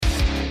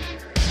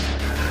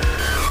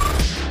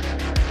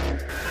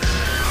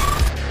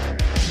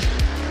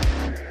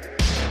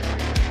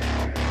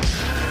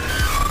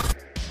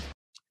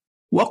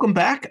Welcome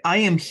back. I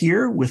am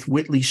here with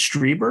Whitley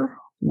Strieber.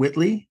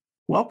 Whitley,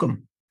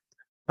 welcome.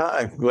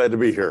 Hi, glad to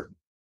be here.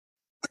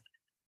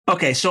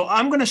 Okay, so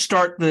I'm going to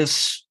start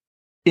this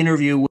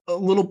interview a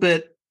little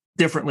bit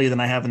differently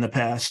than I have in the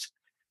past.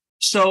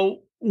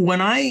 So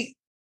when I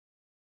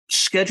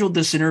scheduled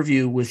this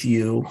interview with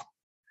you,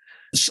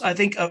 I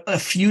think a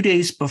few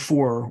days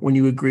before when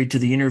you agreed to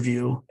the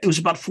interview, it was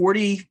about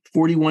 40,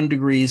 41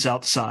 degrees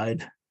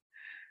outside.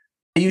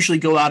 I usually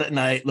go out at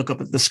night, look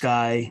up at the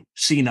sky,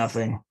 see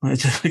nothing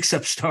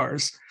except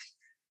stars.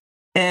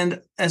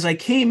 And as I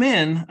came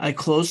in, I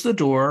closed the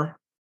door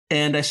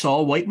and I saw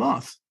a white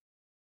moth.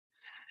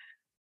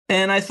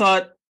 And I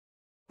thought,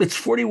 it's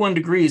 41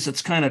 degrees.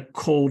 It's kind of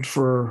cold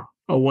for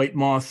a white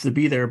moth to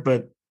be there,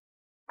 but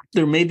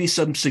there may be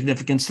some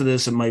significance to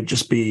this. It might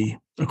just be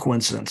a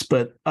coincidence,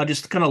 but I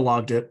just kind of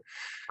logged it.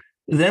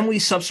 Then we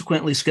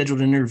subsequently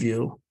scheduled an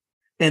interview,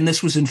 and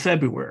this was in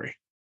February.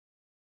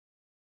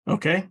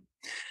 Okay.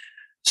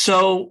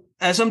 So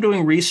as I'm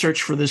doing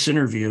research for this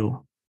interview,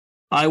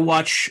 I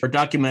watch a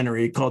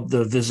documentary called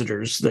The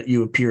Visitors that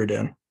you appeared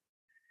in.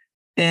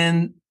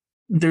 And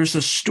there's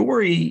a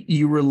story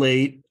you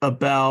relate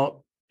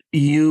about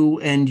you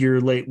and your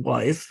late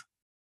wife,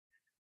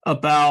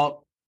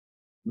 about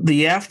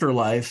the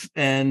afterlife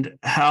and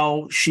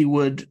how she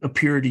would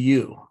appear to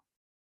you.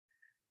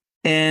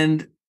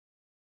 And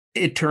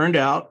it turned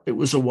out it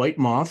was a white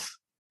moth,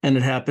 and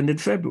it happened in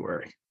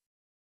February.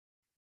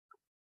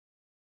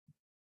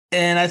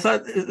 And I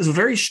thought it was a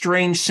very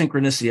strange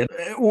synchronicity,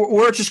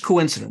 or it's just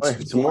coincidence.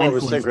 It's more of a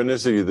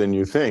synchronicity than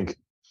you think.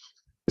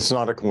 It's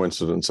not a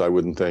coincidence, I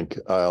wouldn't think.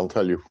 I'll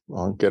tell you,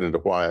 I'll get into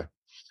why.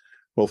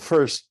 Well,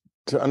 first,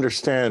 to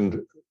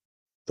understand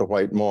the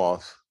white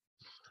moth,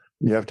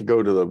 you have to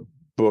go to the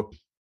book,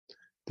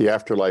 The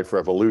Afterlife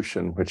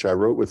Revolution, which I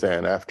wrote with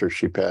Anne after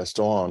she passed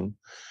on.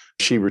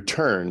 She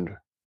returned,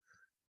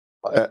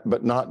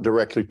 but not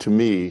directly to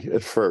me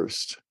at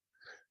first.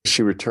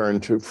 She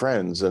returned to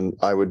friends, and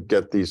I would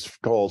get these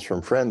calls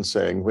from friends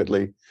saying,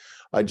 Whitley,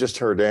 I just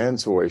heard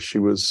Anne's voice. She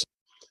was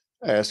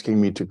asking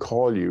me to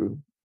call you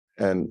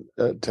and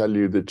tell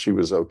you that she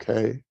was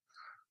okay.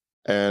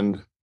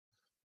 And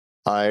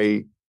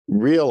I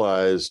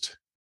realized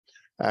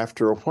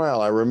after a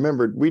while, I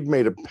remembered we'd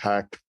made a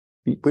pact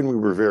when we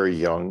were very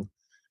young.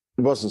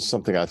 It wasn't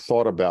something I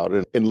thought about.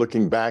 And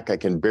looking back, I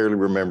can barely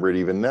remember it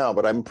even now,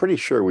 but I'm pretty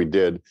sure we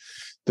did,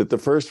 that the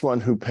first one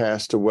who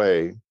passed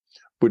away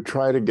would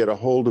try to get a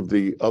hold of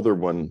the other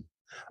one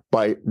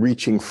by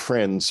reaching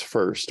friends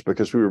first,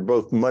 because we were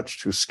both much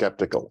too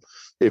skeptical.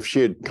 If she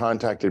had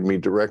contacted me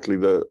directly,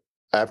 the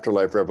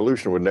Afterlife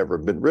Revolution would never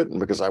have been written,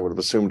 because I would have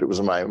assumed it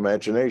was my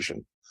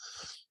imagination.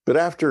 But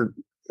after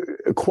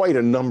quite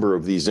a number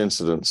of these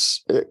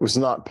incidents, it was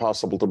not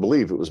possible to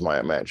believe it was my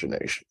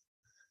imagination.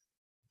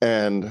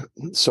 And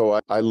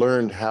so I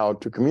learned how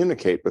to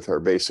communicate with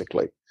her,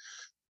 basically.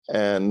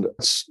 And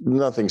it's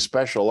nothing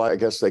special. I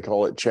guess they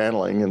call it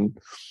channeling. And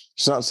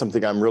it's not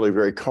something I'm really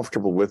very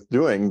comfortable with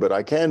doing, but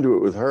I can do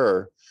it with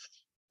her.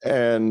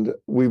 And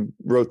we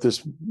wrote this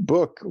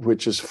book,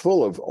 which is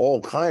full of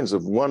all kinds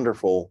of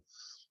wonderful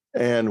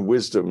and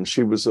wisdom.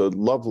 She was a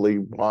lovely,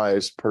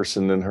 wise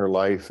person in her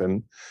life,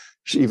 and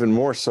she, even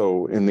more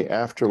so in the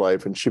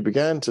afterlife. And she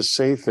began to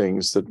say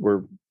things that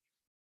were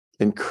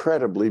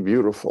incredibly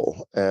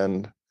beautiful.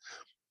 And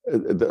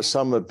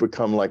some have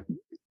become like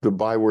the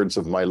bywords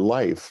of my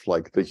life,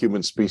 like the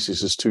human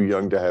species is too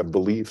young to have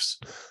beliefs.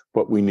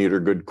 What we need are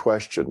good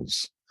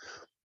questions.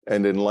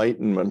 And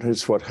enlightenment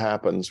is what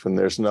happens when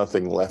there's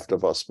nothing left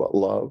of us but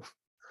love.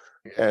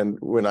 And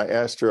when I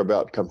asked her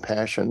about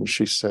compassion,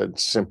 she said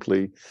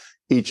simply,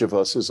 each of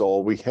us is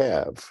all we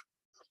have.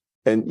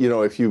 And, you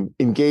know, if you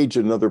engage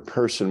another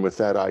person with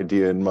that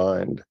idea in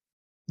mind,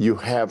 you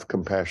have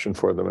compassion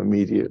for them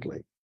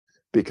immediately,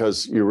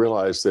 because you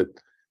realize that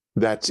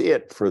that's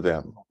it for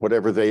them.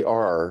 Whatever they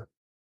are,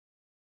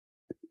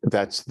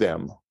 that's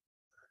them.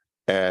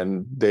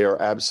 And they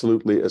are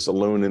absolutely as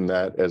alone in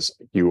that as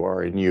you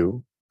are in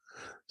you.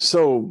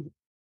 So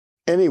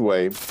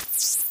anyway,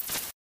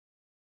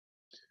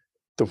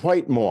 the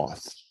white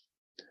moth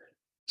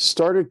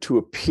started to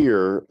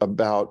appear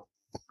about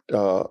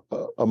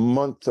a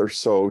month or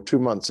so, 2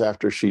 months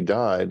after she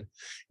died,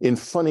 in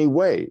funny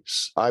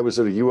ways. I was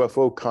at a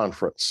UFO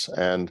conference,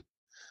 and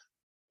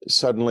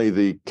suddenly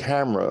the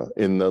camera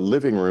in the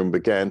living room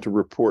began to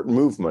report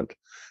movement.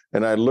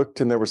 And I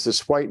looked, and there was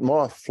this white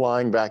moth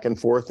flying back and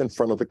forth in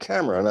front of the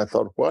camera. And I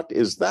thought, what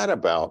is that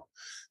about?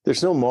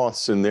 There's no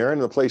moths in there,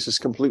 and the place is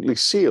completely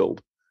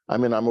sealed. I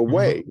mean, I'm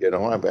away, you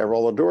know,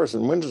 all the doors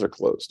and windows are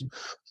closed.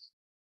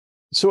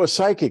 So a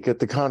psychic at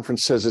the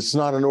conference says, it's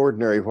not an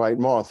ordinary white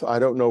moth. I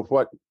don't know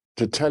what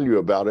to tell you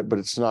about it, but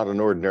it's not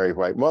an ordinary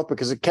white moth,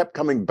 because it kept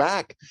coming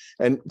back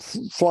and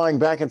flying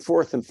back and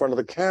forth in front of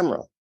the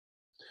camera.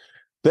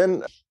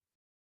 Then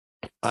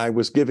I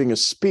was giving a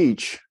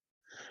speech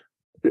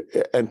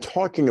and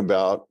talking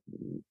about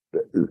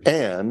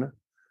Anne,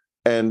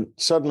 and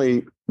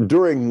suddenly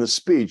during the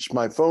speech,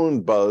 my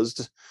phone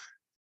buzzed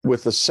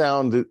with a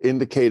sound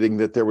indicating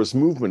that there was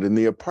movement in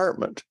the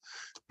apartment.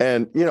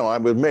 And, I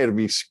was made to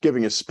be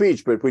giving a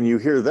speech, but when you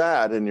hear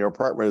that and your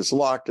apartment is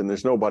locked and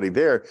there's nobody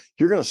there,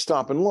 you're going to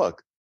stop and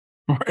look.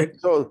 Right.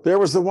 So there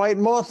was the white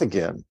moth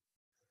again.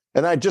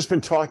 And I'd just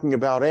been talking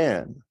about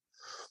Anne.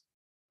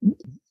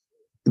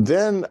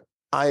 Then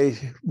I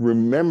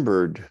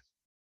remembered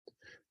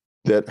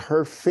that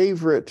her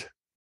favorite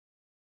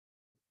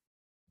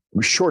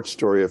short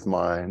story of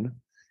mine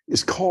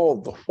is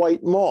called The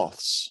White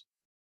Moths.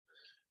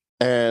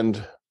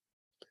 And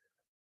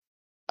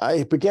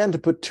I began to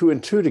put two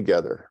and two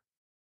together.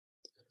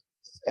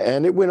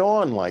 And it went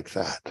on like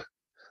that.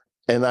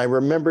 And I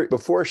remember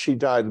before she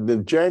died,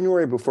 in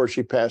January before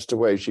she passed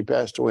away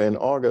in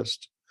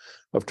August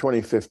of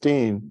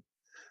 2015,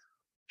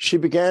 she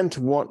began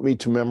to want me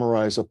to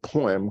memorize a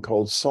poem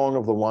called Song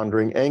of the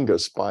Wandering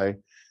Aengus by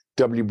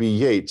W.B.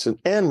 Yeats. And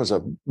Anne was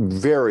a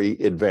very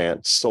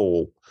advanced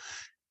soul.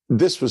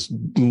 This was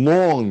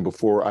long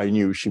before I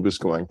knew she was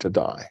going to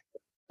die.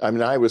 I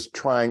mean, I was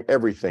trying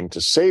everything to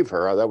save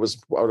her. That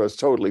was what I was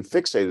totally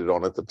fixated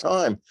on at the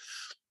time.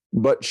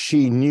 But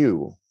she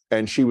knew,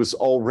 and she was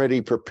already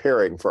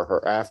preparing for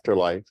her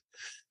afterlife,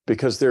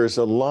 because there's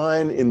a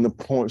line in the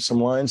poem,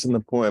 some lines in the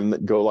poem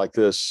that go like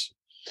this: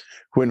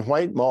 when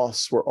white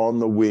moths were on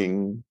the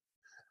wing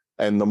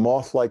and the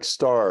moth-like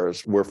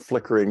stars were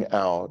flickering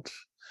out.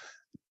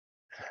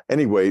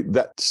 Anyway,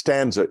 that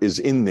stanza is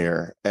in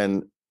there,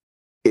 and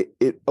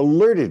it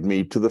alerted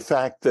me to the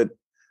fact that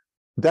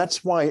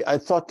that's why I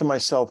thought to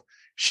myself,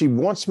 she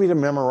wants me to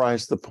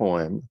memorize the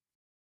poem.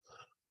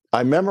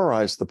 I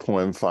memorized the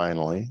poem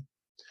finally.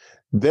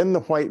 Then the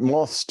white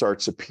moth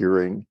starts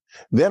appearing.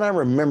 Then I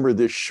remember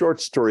this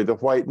short story, The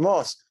White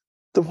Moths.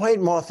 The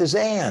white moth is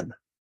Anne.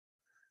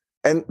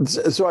 And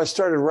so I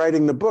started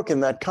writing the book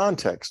in that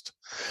context.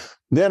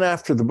 Then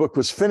after the book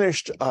was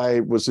finished,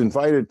 I was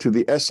invited to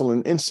the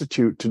Esalen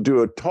Institute to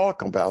do a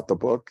talk about the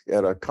book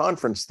at a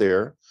conference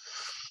there.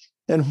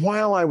 And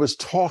while I was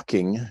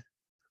talking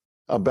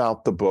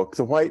about the book,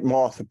 the white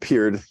moth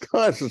appeared in the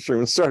conference room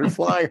and started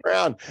flying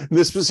around.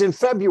 This was in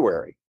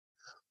February.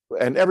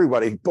 And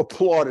everybody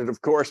applauded,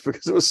 of course,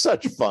 because it was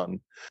such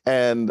fun.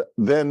 And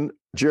then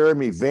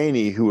Jeremy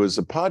Vaney, who was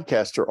a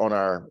podcaster on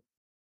our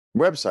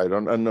website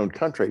on Unknown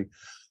Country,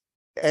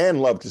 Anne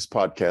loved his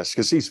podcast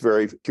because he's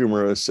very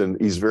humorous and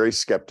he's very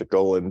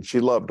skeptical, and she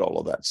loved all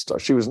of that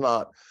stuff. She was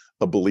not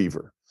a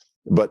believer,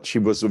 but she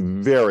was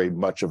very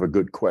much of a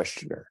good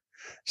questioner.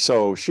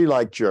 So she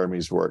liked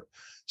Jeremy's work.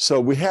 So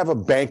we have a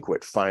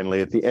banquet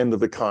finally at the end of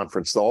the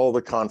conference. All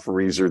the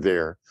conferees are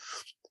there.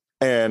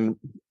 And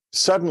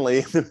suddenly,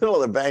 in the middle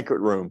of the banquet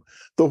room,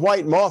 the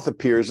white moth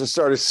appears and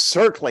started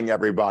circling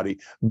everybody.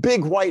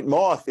 Big white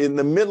moth in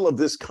the middle of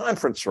this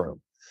conference room.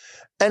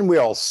 And we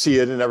all see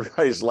it, and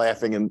everybody's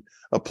laughing and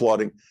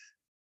applauding.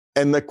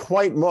 And the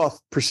white moth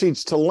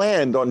proceeds to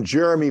land on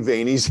Jeremy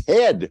Vaney's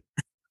head.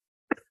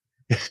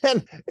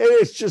 And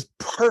it's just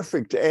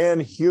perfect Anne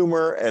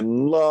humor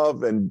and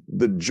love, and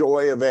the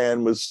joy of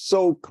Anne was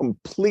so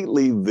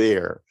completely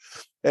there.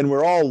 And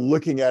we're all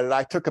looking at it.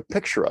 I took a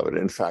picture of it.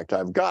 In fact,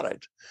 I've got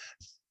it.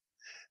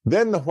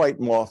 Then the white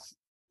moth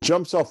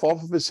jumps off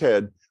of his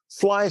head,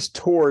 flies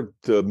toward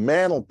the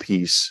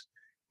mantelpiece,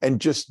 and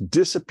just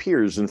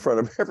disappears in front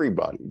of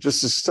everybody,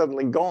 just is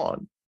suddenly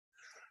gone.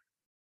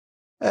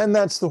 And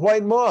that's the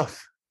white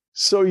moth.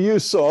 So you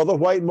saw the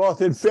white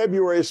moth in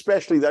February,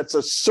 especially. That's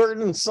a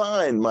certain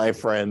sign, my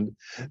friend,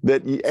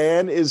 that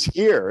Anne is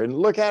here. And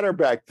look at her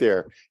back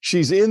there.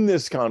 She's in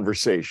this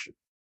conversation.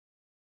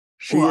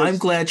 I'm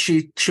glad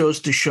she chose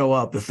to show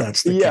up, if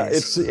that's the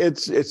case. Yeah,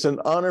 it's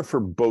an honor for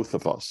both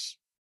of us.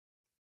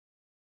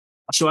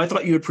 So I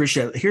thought you'd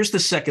appreciate it. Here's the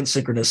second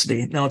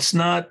synchronicity. Now, it's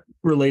not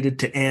related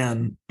to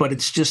Anne, but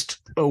it's just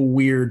a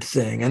weird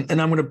thing.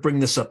 And I'm going to bring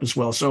this up as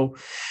well. So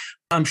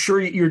I'm sure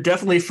you're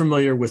definitely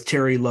familiar with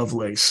Terry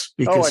Lovelace.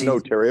 Because I know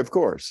Terry, of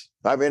course.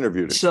 I've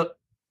interviewed him.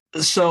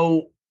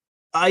 So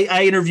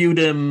I interviewed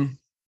him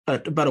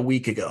about a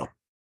week ago,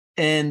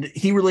 and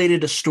he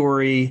related a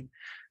story,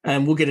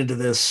 and we'll get into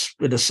this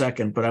in a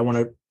second, but I want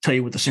to tell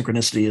you what the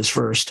synchronicity is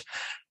first,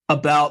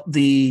 about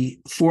the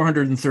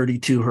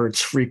 432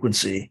 hertz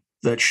frequency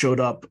that showed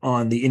up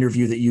on the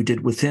interview that you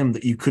did with him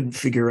that you couldn't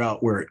figure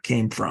out where it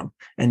came from,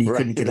 and you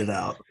couldn't get it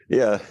out.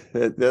 Yeah.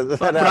 But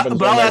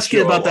I'll ask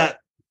you about that.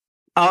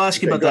 I'll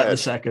ask you about that in a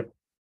second.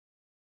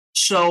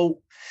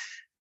 So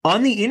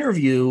on the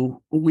interview,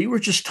 we were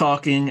just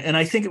talking, and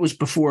I think it was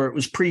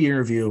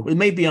pre-interview. It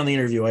may be on the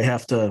interview. I'd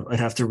have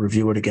to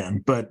review it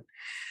again. But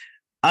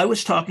I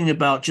was talking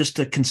about just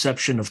a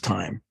conception of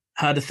time,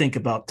 how to think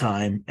about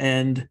time.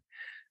 And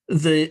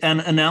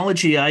an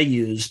analogy I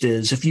used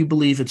is, if you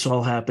believe it's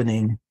all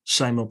happening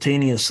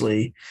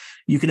simultaneously,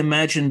 you can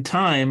imagine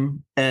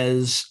time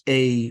as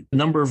a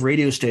number of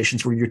radio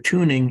stations where you're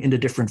tuning into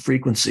different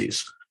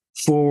frequencies,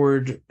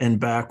 forward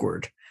and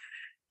backward.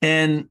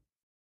 And,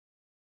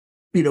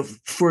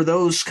 for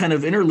those kind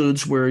of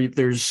interludes where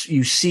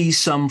you see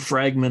some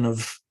fragment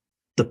of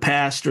the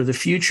past or the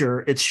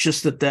future, it's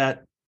just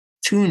that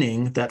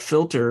tuning, that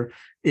filter,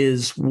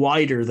 is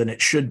wider than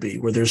it should be,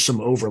 where there's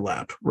some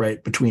overlap,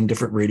 right, between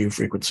different radio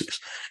frequencies.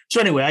 So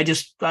anyway,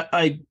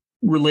 I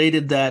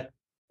related that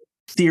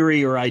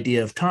theory or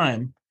idea of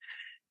time.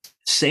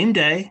 Same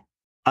day,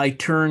 I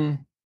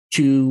turn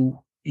to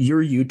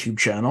your YouTube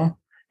channel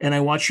and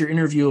I watch your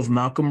interview of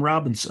Malcolm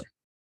Robinson.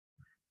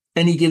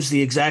 And he gives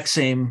the exact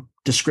same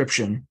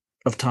description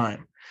of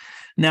time.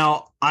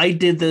 Now, I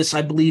did this,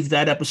 I believe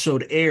that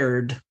episode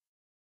aired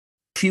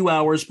a few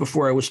hours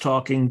before I was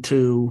talking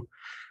to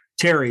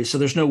Terry, so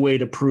there's no way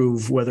to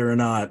prove whether or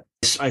not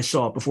I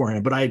saw it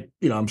beforehand. But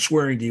I'm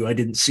swearing to you, I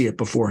didn't see it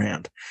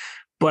beforehand.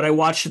 But I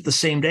watched it the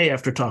same day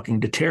after talking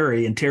to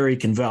Terry, and Terry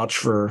can vouch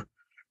for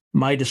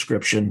my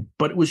description.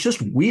 But it was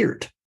just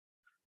weird,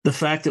 the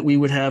fact that we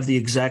would have the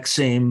exact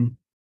same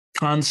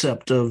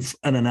concept of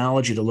an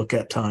analogy to look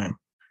at time.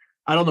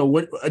 I don't know,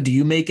 what do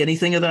you make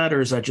anything of that,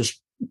 or is that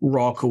just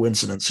raw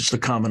coincidence, just a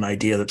common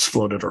idea that's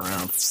floated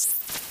around?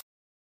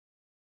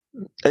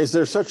 Is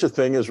there such a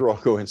thing as raw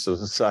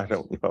coincidence? I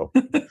don't know.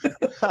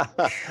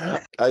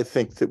 I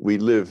think that we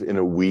live in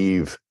a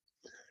weave,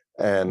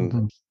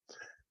 and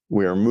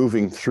we are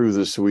moving through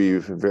this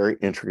weave, very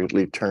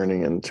intricately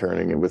turning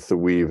and with the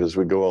weave as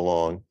we go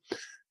along.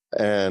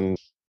 And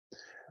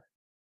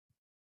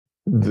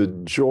the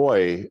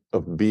joy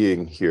of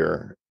being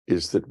here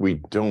is that we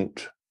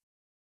don't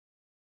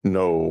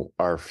know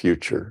our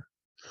future.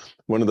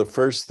 One of the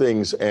first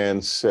things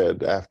Anne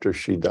said after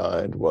she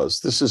died was,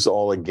 "This is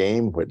all a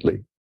game,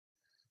 Whitley."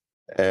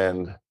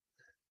 And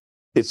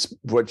it's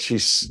what she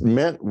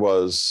meant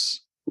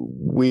was,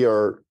 we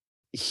are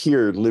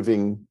here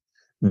living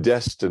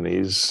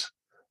destinies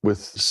with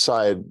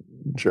side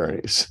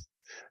journeys.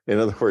 In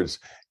other words,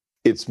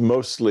 it's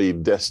mostly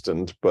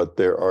destined, but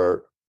there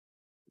are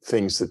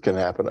things that can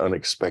happen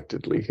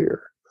unexpectedly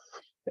here.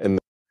 And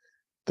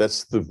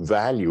that's the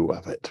value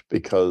of it,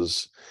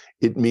 because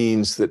it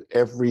means that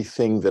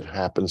everything that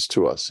happens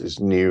to us is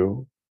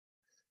new,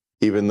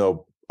 even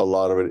though a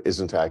lot of it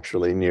isn't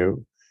actually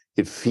new.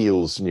 It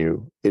feels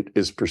new. It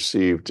is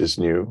perceived as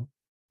new.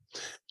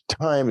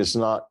 Time is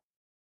not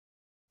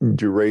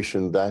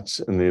duration, that's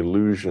an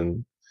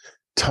illusion.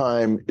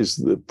 Time is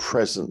the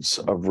presence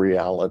of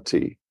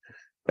reality.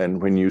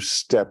 And when you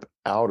step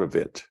out of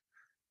it,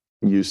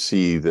 you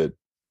see that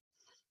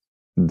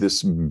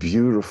this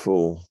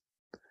beautiful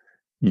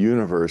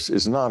universe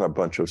is not a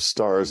bunch of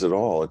stars at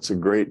all. It's a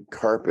great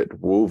carpet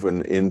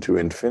woven into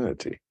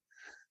infinity.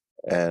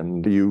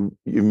 And you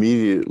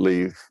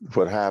immediately,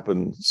 what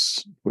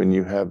happens when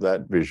you have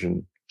that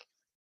vision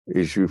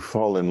is you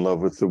fall in love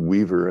with the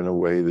weaver in a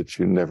way that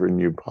you never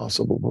knew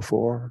possible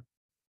before.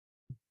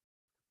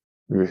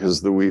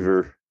 Because the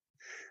weaver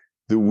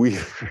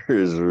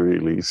is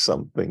really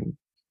something.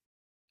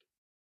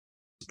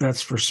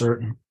 That's for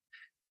certain.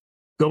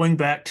 Going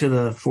back to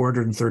the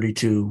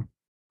 432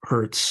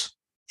 hertz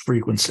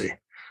frequency,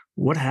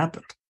 what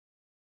happened?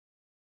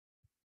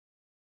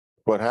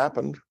 What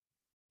happened?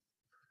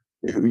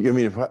 You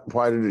mean,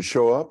 why did it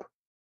show up?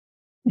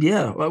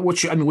 Yeah.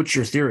 What's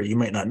your theory? You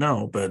might not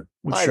know, but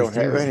I don't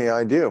have any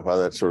idea why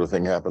that sort of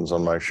thing happens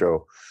on my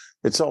show.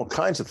 It's all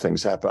kinds of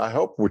things happen. I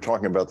hope we're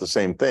talking about the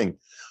same thing.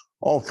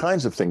 All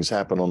kinds of things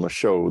happen on the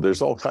show.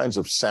 There's all kinds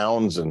of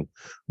sounds and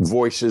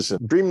voices.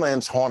 And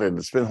Dreamland's haunted.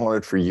 It's been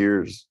haunted for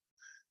years.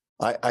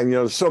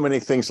 So many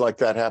things like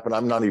that happen.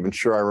 I'm not even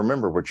sure I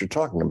remember what you're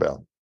talking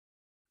about.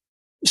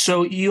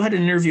 So you had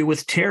an interview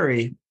with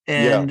Terry,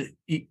 and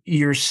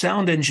your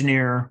sound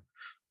engineer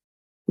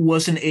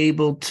wasn't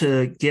able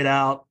to get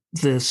out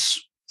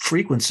this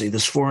frequency,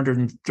 this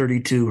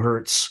 432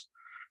 hertz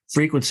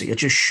frequency. It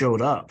just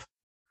showed up.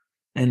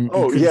 And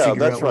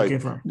that's right.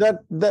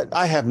 That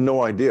I have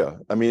no idea.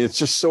 I mean, it's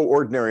just so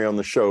ordinary on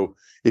the show.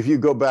 If you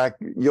go back,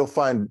 you'll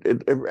find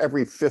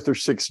every fifth or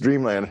sixth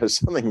Dreamland has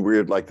something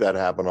weird like that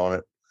happen on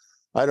it.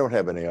 I don't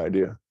have any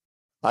idea.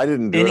 I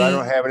didn't do it. I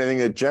don't have anything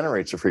that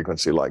generates a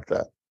frequency like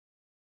that.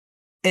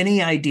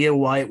 Any idea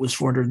why it was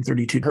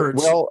 432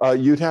 hertz? Well,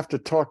 you'd have to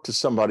talk to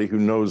somebody who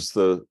knows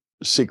the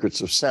secrets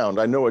of sound.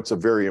 I know it's a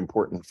very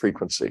important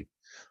frequency.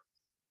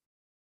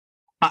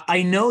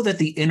 I know that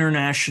the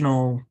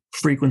international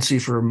frequency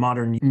for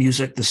modern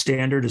music, the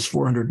standard, is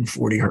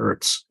 440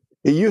 hertz.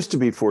 It used to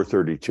be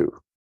 432.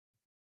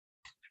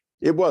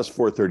 It was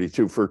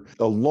 432 for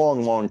a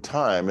long, long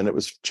time, and it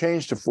was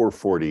changed to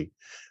 440.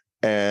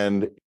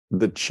 And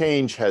the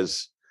change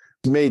has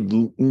made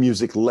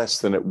music less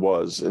than it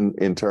was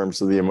in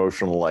terms of the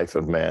emotional life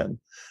of man.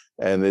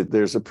 And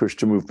there's a push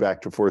to move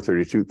back to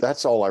 432.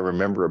 That's all I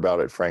remember about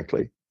it,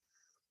 frankly.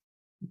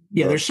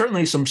 Yeah, there's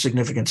certainly some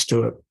significance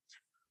to it.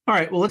 All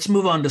right, well, let's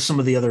move on to some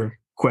of the other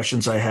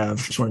questions I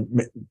have. Just want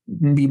to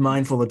be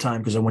mindful of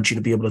time because I want you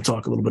to be able to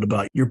talk a little bit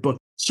about your book.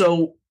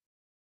 So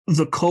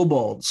the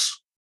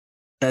kobolds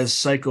as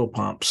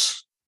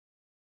psychopomps.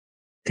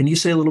 Can you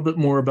say a little bit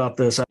more about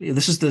this?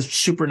 This is the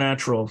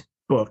Supernatural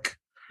book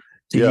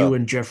to you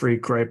and Jeffrey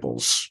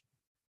Kripal's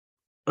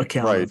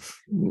account.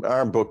 Right.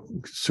 Our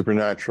book,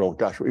 Supernatural,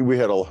 gosh, we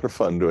had a lot of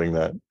fun doing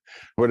that.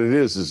 What it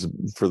is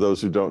for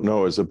those who don't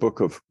know, is a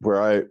book of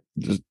where I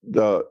just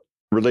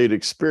relate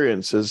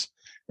experiences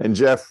And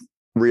Jeff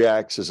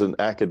reacts as an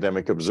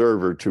academic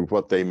observer to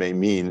what they may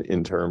mean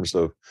in terms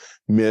of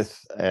myth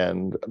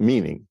and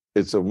meaning.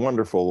 It's a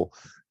wonderful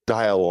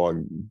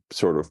dialogue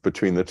sort of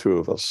between the two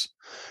of us.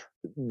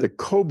 The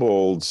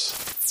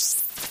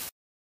kobolds,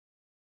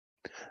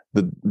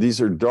 these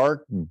are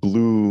dark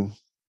blue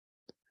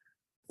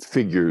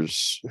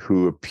figures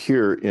who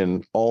appear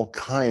in all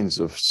kinds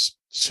of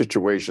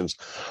situations.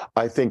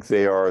 I think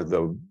they are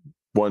the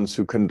ones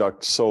who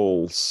conduct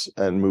souls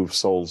and move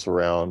souls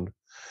around.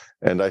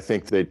 And I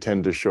think they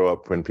tend to show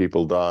up when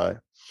people die.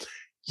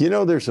 You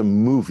know, there's a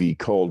movie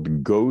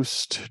called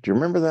Ghost. Do you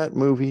remember that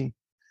movie?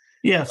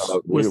 Yes,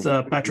 with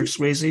Patrick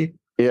Swayze.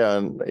 Yeah,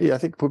 and I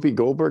think Whoopi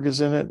Goldberg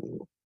is in it.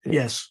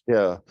 Yes.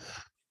 Yeah.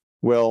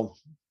 Well,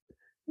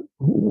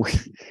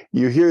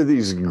 you hear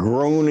these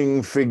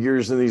groaning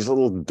figures and these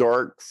little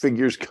dark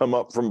figures come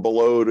up from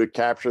below to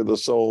capture the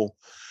soul.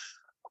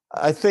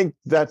 I think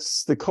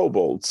that's the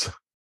kobolds.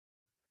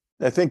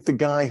 I think the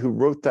guy who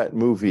wrote that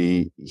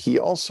movie, he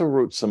also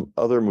wrote some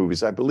other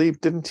movies. I believe,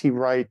 didn't he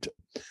write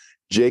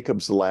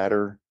Jacob's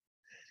Ladder?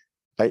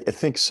 I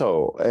think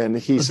so. And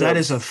that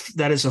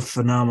is a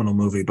phenomenal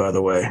movie, by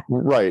the way.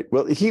 Right.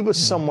 Well, he was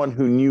someone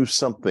who knew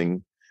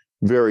something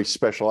very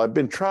special. I've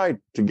been trying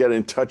to get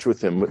in touch with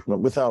him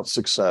without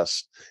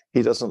success.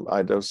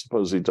 I don't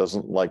suppose he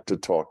doesn't like to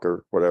talk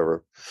or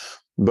whatever.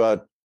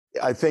 But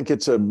I think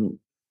it's a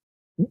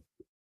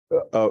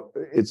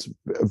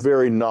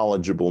very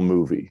knowledgeable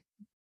movie.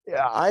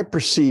 I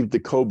perceive the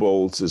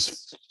kobolds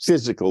as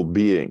physical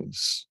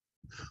beings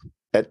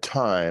at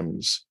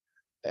times,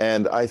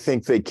 and I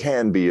think they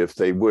can be if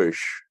they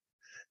wish.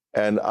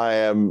 And I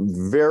am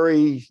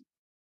very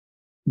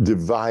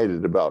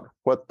divided about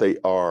what they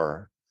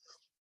are,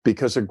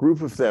 because a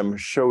group of them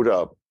showed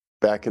up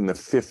back in the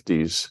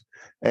 50s.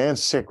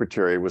 Anne's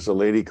secretary was a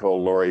lady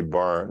called Laurie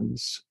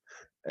Barnes,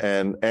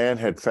 and Anne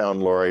had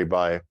found Laurie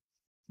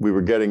we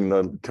were getting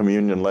the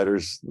communion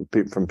letters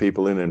from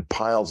people in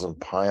piles and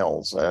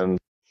piles. And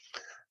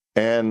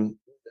Anne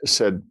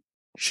said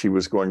she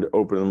was going to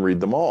open and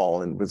read them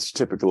all. And it's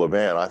typical of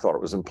Anne. I thought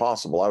it was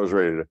impossible. I was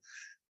ready to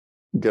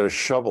get a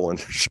shovel and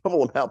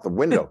shovel them out the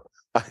window.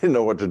 I didn't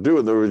know what to do.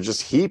 And there were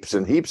just heaps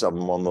and heaps of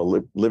them on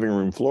the living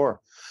room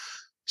floor.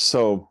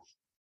 So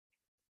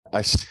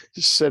I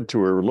said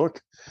to her,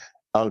 look,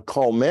 I'll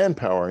call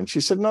manpower. And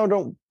she said, no,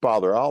 don't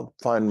bother. I'll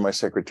find my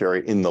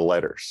secretary in the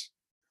letters.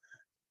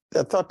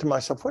 I thought to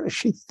myself, what is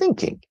she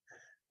thinking?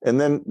 And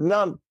then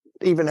not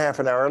even half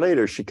an hour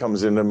later, she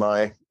comes into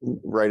my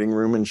writing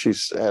room and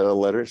she's had a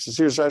letter. She says,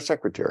 here's our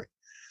secretary.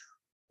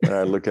 And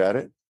I look at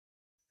it.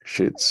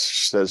 She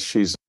says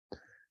she's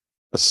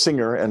a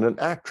singer and an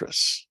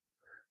actress.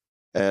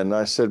 And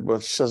I said,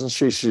 well,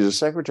 she's a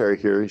secretary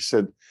here. He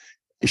said,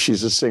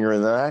 she's a singer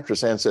and an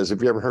actress. Anne says,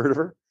 have you ever heard of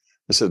her?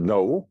 I said,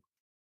 no.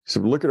 He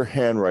said, look at her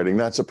handwriting.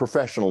 That's a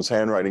professional's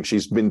handwriting.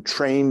 She's been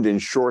trained in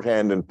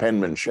shorthand and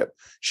penmanship.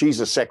 She's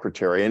a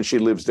secretary and she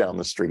lives down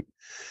the street.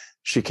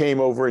 She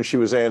came over and she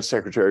was Anne's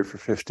secretary for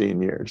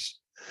 15 years.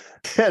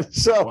 And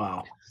so,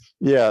 wow.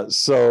 Yeah,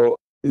 so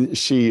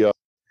she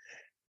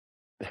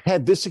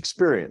had this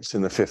experience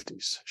in the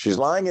 50s. She's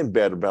lying in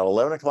bed about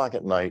 11 o'clock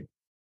at night.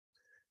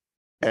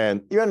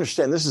 And you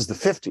understand, this is the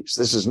 50s.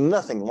 This is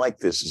nothing like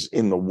this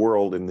in the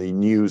world, in the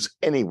news,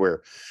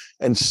 anywhere.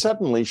 And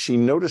suddenly she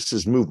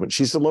notices movement.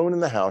 She's alone in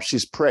the house.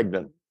 She's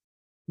pregnant,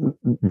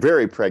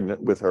 very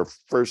pregnant with her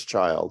first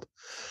child.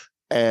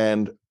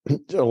 And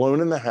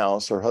alone in the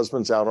house, her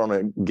husband's out on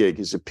a gig.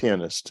 He's a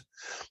pianist.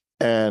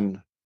 And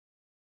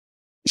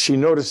she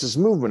notices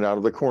movement out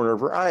of the corner of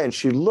her eye. And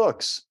she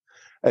looks,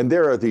 and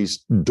there are these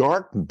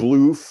dark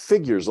blue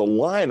figures, a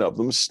line of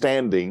them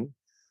standing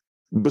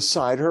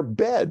beside her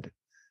bed.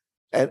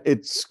 And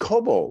it's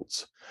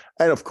kobolds.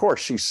 And of course,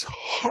 she's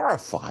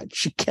horrified.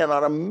 She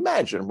cannot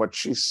imagine what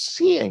she's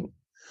seeing.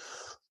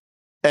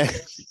 And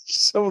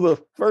so the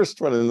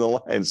first one in the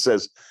line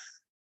says,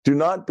 do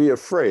not be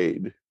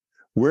afraid.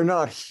 We're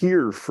not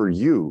here for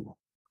you.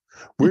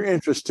 We're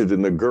interested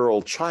in the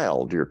girl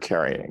child you're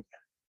carrying.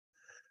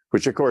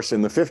 Which, of course,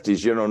 in the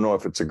 50s, you don't know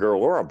if it's a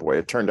girl or a boy.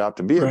 It turned out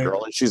to be a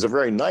girl. And she's a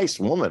very nice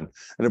woman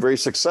and a very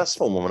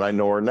successful woman. I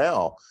know her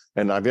now.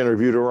 And I've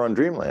interviewed her on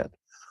Dreamland.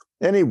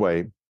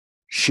 Anyway,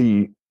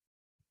 she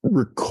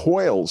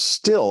recoils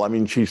still. I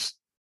mean, she's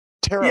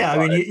terrified. Yeah,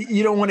 I mean,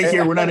 you don't want to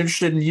hear, we're not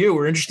interested in you.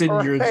 We're interested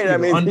in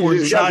your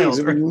unborn child.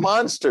 These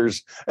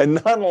monsters. And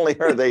not only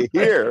are they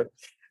here,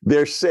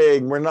 they're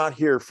saying, we're not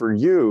here for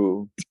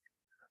you.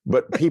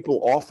 But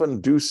people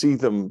often do see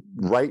them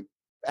right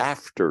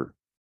after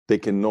they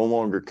can no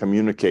longer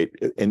communicate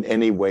in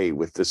any way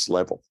with this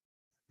level.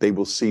 They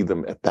will see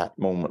them at that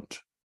moment.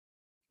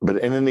 But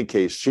in any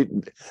case,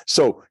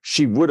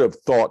 she would have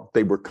thought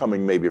they were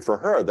coming maybe for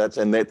her.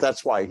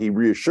 That's why he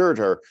reassured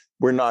her,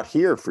 we're not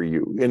here for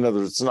you. In other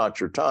words, it's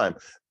not your time,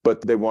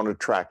 but they want to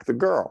track the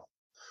girl.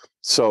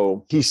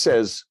 So he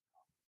says,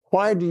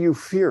 why do you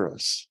fear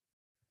us?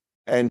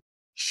 And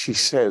she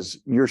says,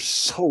 you're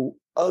so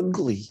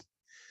ugly.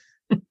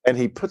 And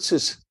he puts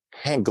his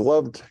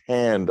gloved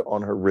hand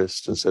on her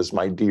wrist and says,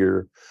 my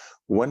dear,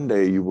 one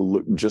day you will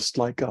look just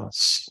like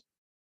us.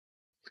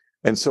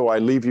 And so I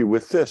leave you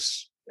with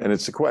this, and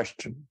it's a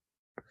question.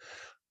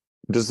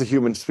 Does the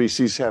human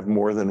species have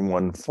more than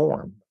one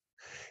form?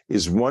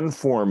 Is one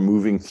form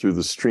moving through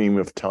the stream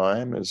of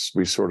time, as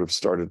we sort of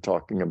started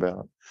talking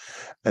about,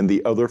 and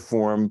the other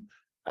form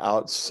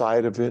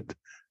outside of it,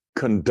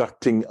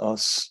 conducting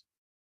us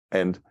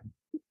and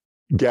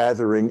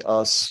gathering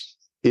us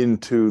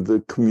into the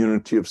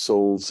community of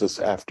souls as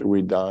after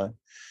we die?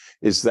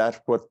 Is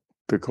that what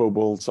the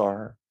kobolds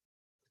are?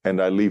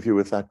 And I leave you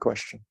with that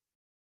question.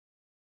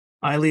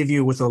 I leave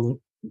you with a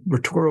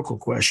rhetorical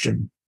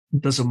question.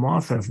 Does a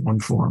moth have one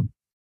form?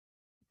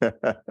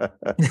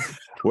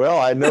 Well,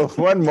 I know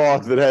one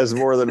moth that has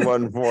more than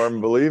one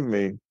form, believe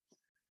me.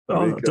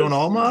 Oh, don't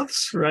all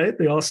moths, right?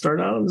 They all start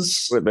out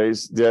as...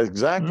 Yeah,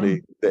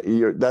 exactly.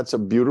 That's a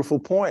beautiful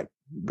point,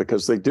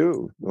 because they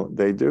do.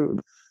 They do.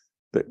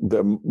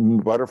 The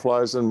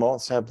butterflies and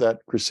moths have that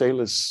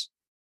chrysalis.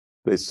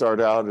 They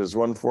start out as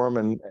one form.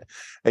 And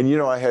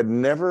I had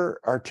never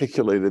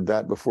articulated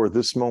that before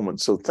this moment.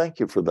 So thank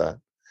you for that.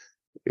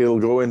 It'll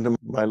go into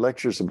my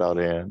lectures about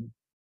Anne.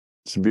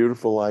 It's a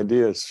beautiful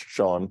idea,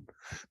 Sean.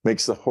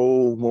 Makes the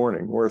whole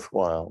morning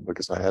worthwhile,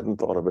 because I hadn't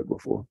thought of it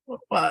before. Well,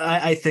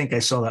 I think I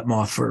saw that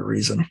moth for a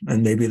reason,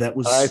 and maybe that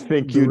was I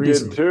think you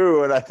did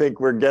too, and I think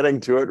we're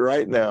getting to it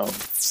right now.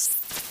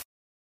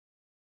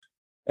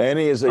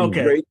 Annie is a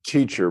great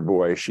teacher,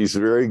 boy. She's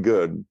very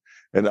good,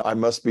 and I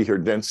must be her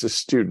densest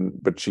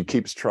student, but she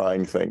keeps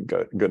trying, thank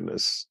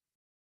goodness.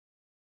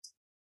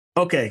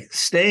 Okay,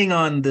 staying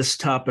on this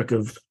topic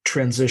of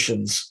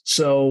transitions.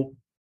 So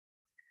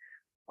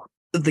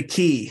the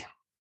key,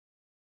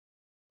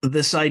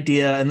 this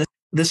idea, and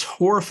this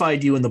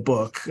horrified you in the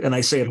book, and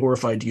I say it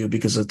horrified you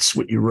because it's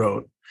what you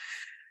wrote.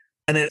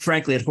 And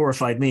frankly, it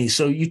horrified me.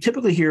 So you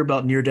typically hear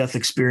about near-death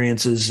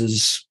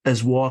experiences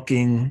as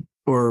walking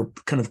or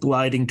kind of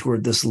gliding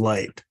toward this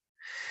light.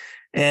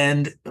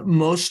 And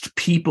most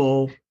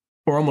people,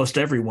 or almost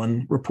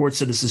everyone,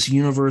 reports it as this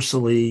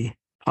universally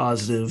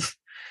positive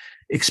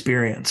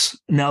experience.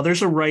 Now,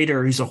 there's a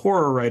writer, he's a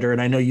horror writer,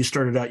 and I know you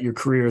started out your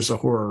career as a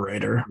horror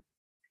writer.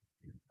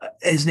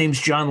 His name's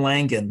John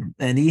Langan,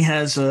 and he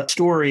has a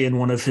story in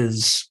one of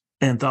his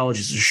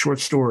anthologies, a short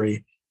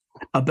story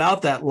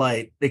about that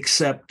light,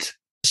 except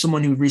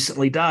someone who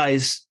recently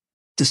dies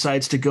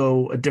decides to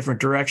go a different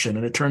direction,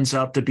 and it turns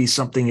out to be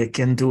something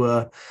akin to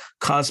a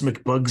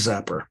cosmic bug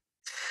zapper.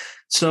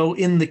 So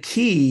in the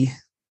key,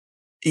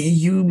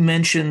 you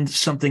mentioned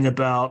something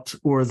about,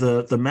 or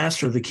the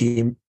master of the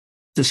key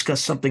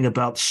discussed something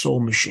about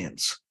soul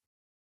machines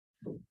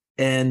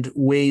and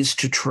ways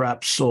to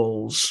trap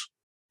souls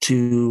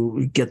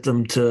to get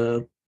them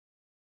to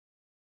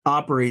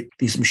operate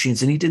these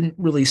machines. And he didn't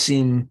really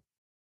seem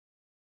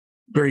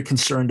very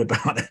concerned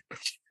about it,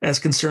 as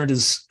concerned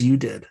as you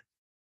did.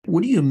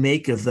 What do you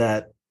make of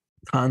that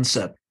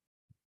concept?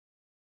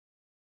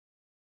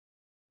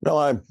 Well,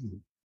 I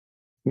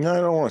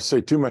don't want to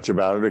say too much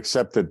about it,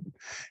 except that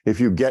if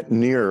you get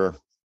near,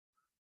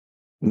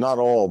 not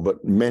all,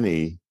 but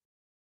many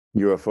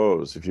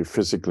UFOs, if you're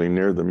physically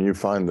near them, you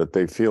find that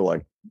they feel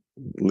like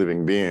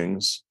living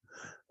beings.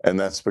 And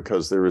that's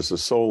because there is a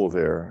soul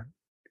there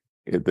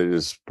that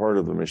is part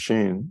of the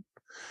machine.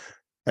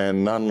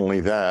 And not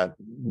only that,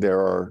 there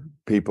are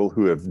people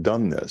who have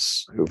done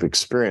this, who've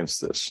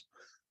experienced this.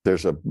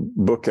 There's a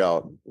book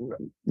out,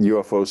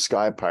 UFO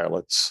Sky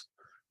Pilots,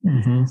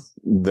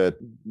 that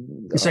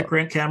is that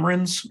Grant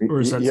Cameron's,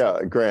 or is that... Yeah,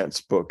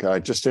 Grant's book. I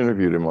just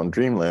interviewed him on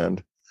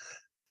Dreamland,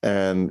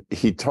 and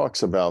he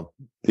talks about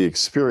the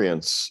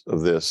experience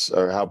of this,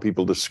 or how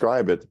people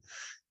describe it.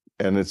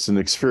 And it's an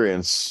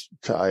experience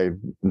I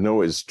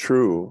know is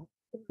true.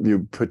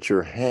 You put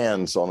your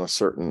hands on a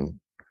certain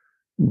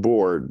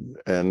board,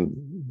 and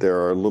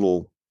there are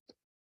little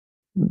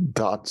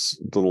dots,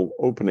 little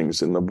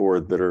openings in the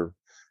board that are...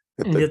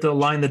 You have to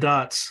align the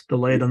dots, the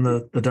light on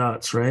the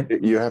dots, right?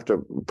 You have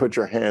to put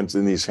your hands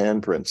in these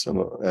handprints,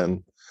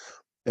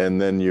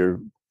 and then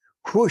you're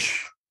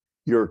whoosh,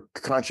 your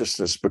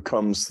consciousness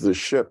becomes the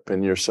ship,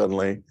 and you're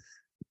suddenly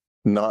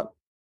not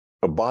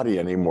a body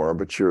anymore,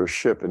 but you're a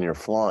ship and you're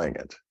flying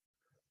it.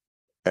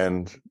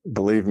 And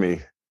believe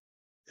me,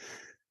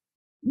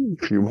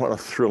 if you want a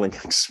thrilling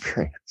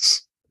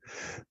experience,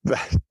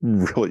 that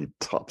really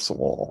tops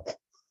them all.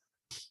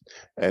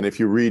 And if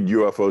you read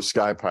UFO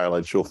Sky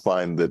Pilots, you'll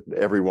find that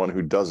everyone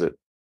who does it,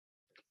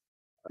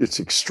 it's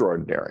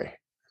extraordinary.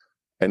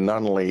 And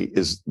not only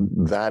is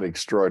that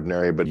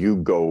extraordinary, but you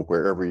go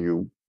wherever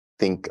you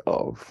think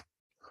of.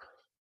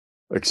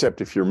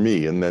 Except if you're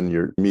me, and then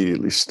you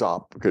immediately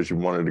stop because you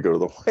wanted to go to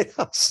the White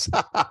House.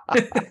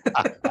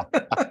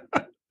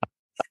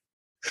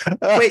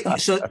 Wait,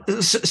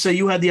 so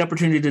you had the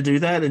opportunity to do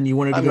that, and you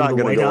wanted to go to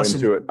the White House?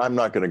 I'm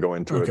not going to go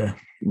into it.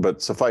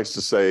 But suffice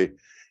to say,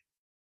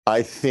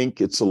 I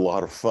think it's a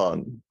lot of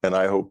fun, and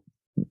I hope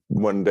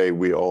one day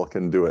we all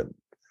can do it.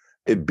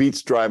 It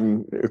beats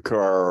driving a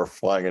car or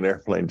flying an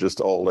airplane just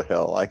all to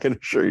hell. I can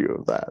assure you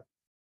of that.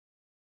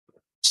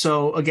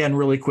 So again,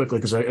 really quickly,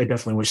 because I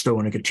definitely still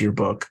want to get to your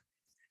book.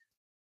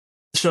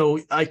 So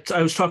I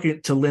was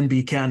talking to Lynn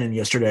Buchanan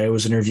yesterday. I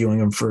was interviewing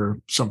him for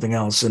something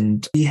else,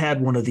 and he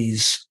had one of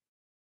these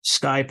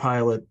sky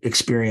pilot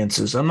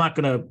experiences. I'm not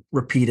going to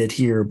repeat it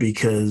here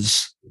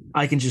because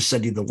I can just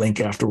send you the link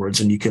afterwards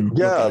and you can look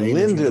Yeah, at it.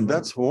 Linda,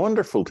 that's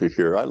wonderful to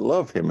hear. I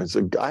love him.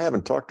 I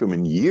haven't talked to him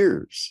in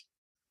years.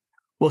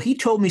 Well, he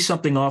told me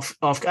something off,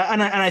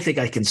 and I think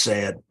I can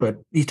say it, but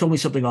he told me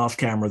something off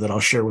camera that I'll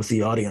share with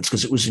the audience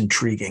because it was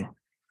intriguing.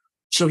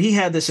 So he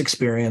had this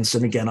experience,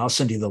 and again, I'll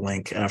send you the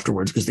link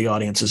afterwards because the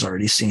audience has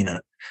already seen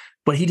it.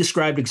 But he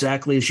described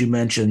exactly as you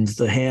mentioned,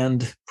 the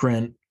hand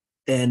print,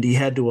 and he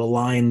had to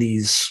align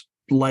these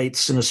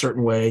lights in a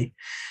certain way.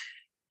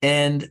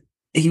 And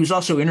he was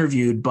also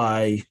interviewed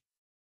by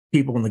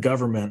people in the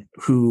government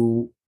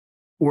who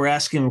were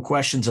asking him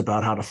questions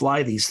about how to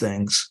fly these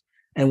things.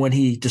 And when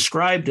he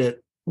described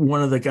it,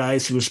 one of the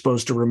guys who was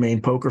supposed to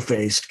remain poker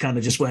faced kind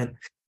of just went,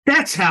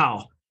 "That's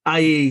how,"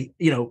 i.e.,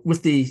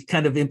 with the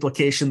kind of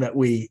implication that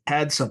we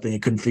had something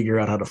and couldn't figure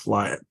out how to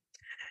fly it.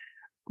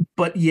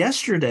 But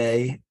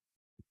yesterday,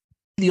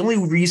 the only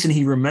reason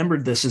he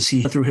remembered this is he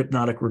went through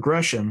hypnotic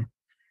regression,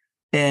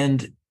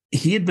 and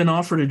he had been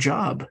offered a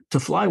job to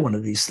fly one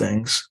of these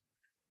things,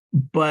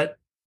 but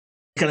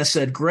kind of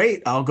said,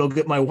 "Great, I'll go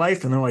get my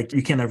wife." And they're like,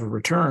 "You can't ever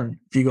return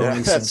if you go on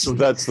these things." So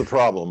that's the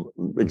problem.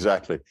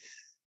 Exactly.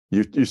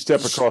 You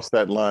step across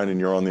that line and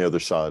you're on the other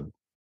side.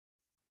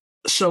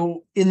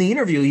 So in the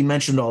interview, he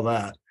mentioned all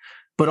that.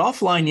 But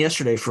offline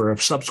yesterday for a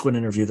subsequent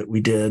interview that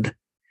we did,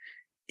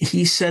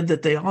 he said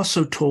that they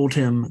also told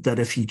him that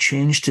if he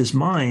changed his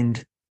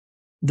mind,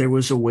 there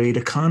was a way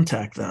to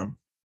contact them.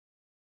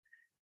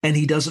 And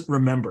he doesn't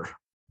remember.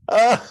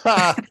 He's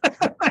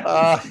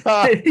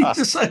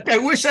just like, I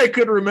wish I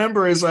could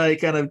remember as I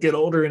kind of get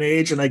older in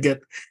age and I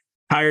get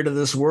tired of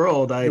this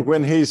world.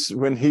 When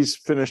he's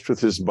finished with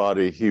his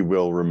body, he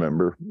will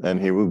remember and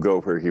he will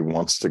go where he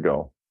wants to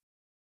go.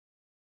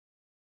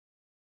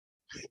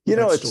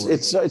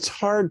 It's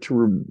hard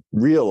to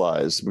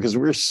realize because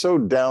we're so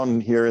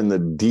down here in the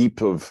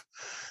deep of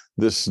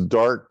this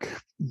dark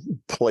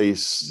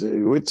place.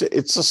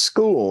 It's a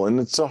school and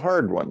it's a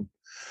hard one,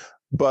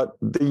 but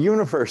the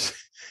universe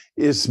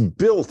is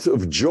built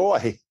of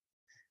joy.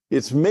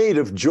 It's made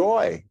of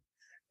joy.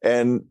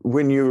 And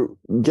when you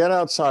get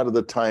outside of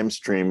the time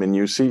stream and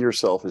you see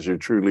yourself as you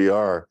truly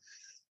are,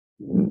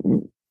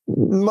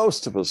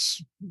 most of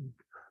us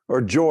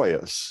are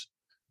joyous.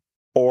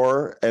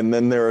 And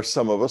then there are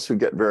some of us who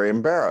get very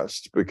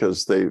embarrassed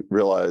because they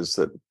realize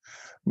that,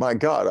 my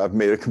God, I've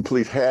made a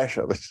complete hash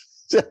of it.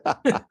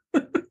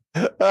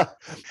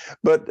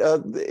 But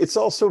it's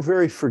also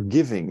very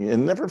forgiving,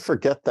 and never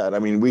forget that. I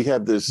mean, we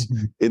have this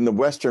in the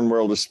Western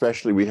world,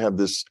 especially, we have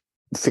this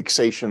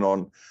fixation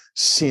on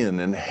sin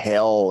and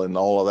hell and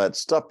all of that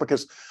stuff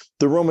because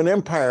the Roman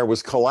Empire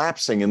was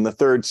collapsing in the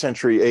 3rd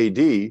century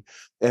AD,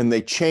 and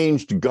they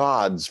changed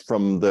gods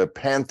from the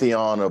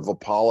pantheon of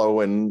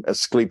Apollo and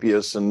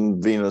Asclepius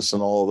and Venus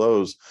and all of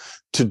those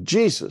to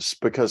Jesus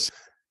because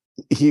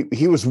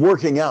he was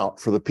working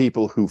out for the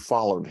people who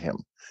followed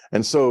him.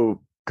 And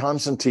so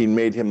Constantine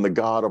made him the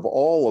god of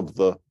all of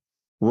the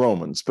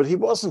Romans, but he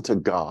wasn't a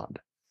god.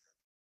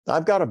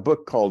 I've got a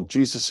book called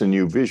Jesus: A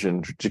New Vision,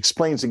 which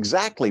explains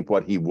exactly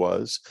what he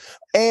was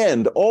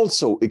and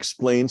also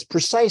explains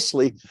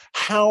precisely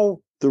how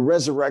the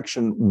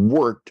resurrection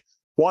worked,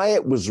 why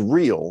it was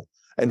real,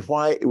 and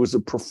why it was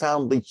a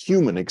profoundly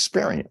human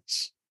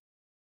experience.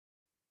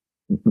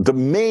 The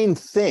main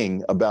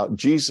thing about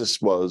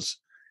Jesus was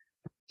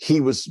he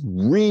was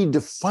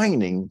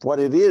redefining what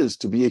it is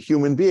to be a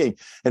human being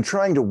and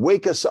trying to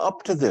wake us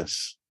up to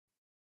this.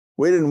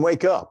 We didn't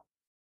wake up.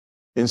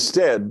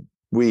 Instead,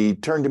 we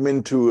turned him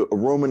into a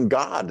Roman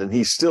god, and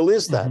he still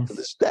is that to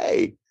this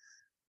day.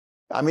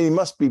 I mean, he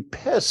must be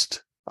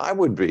pissed. I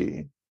would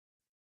be.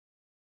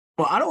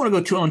 Well, I don't want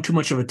to go on too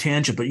much of a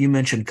tangent, but you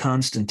mentioned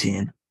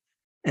Constantine.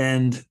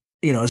 And,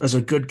 as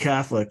a good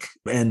Catholic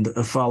and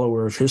a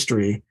follower of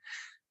history,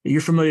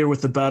 you're familiar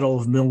with the Battle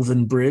of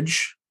Milvian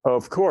Bridge?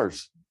 Of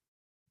course.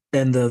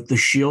 And the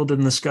shield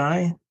in the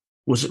sky?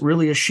 Was it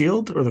really a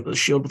shield, or the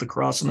shield with the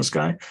cross in the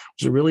sky?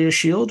 Was it really a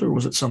shield, or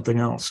was it something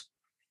else?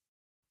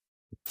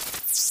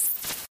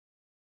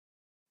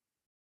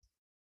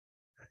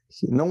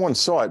 No one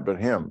saw it but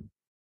him.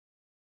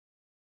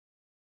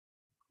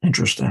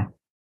 Interesting.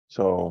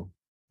 So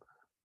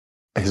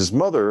his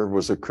mother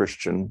was a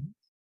Christian,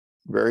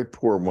 very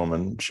poor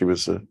woman. She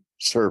was a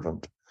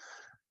servant.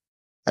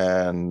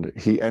 And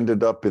he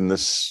ended up in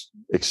this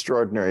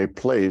extraordinary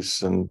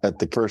place. And at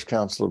the First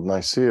Council of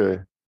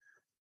Nicaea,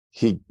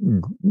 he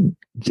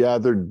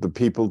gathered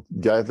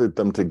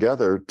them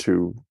together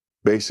to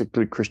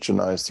basically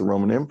Christianize the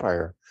Roman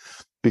Empire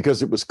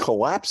because it was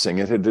collapsing.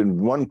 It had been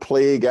one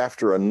plague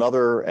after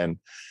another and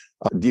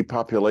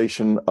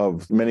depopulation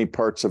of many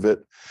parts of it.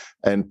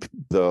 And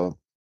the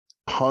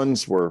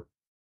Huns were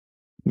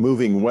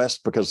moving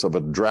west because of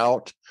a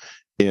drought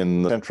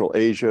in Central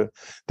Asia.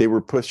 They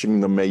were pushing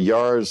the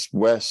Magyars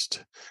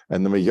west,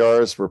 and the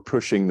Magyars were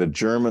pushing the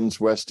Germans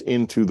west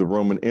into the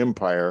Roman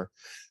Empire.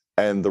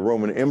 and the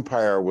Roman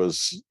Empire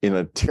was in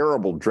a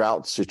terrible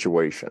drought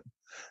situation.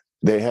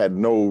 They had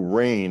no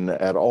rain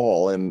at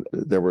all, and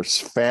there was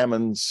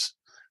famines.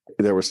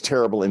 There was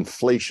terrible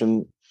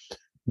inflation.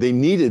 They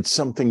needed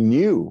something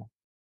new.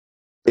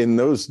 In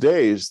those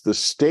days, the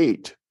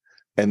state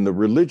and the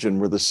religion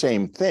were the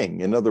same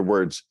thing. In other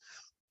words,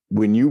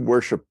 when you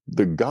worship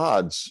the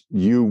gods,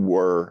 you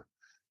were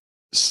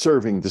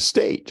serving the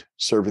state,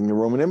 serving the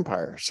Roman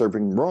Empire,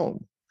 serving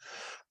Rome.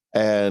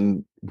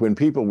 And when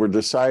people were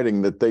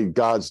deciding that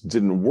gods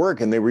didn't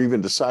work, and they were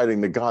even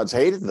deciding the gods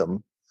hated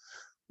them,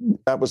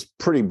 that was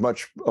pretty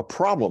much a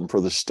problem for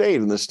the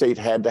state. And the state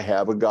had to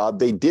have a God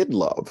they did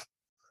love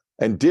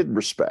and did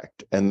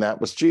respect. And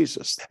that was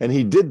Jesus. And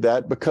he did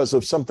that because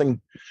of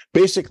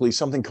basically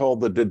something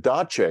called the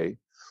Didache,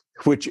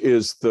 which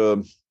is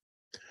the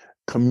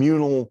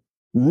communal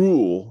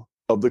rule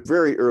of the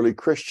very early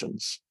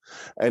Christians.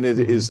 And it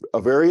is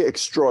a very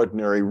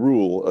extraordinary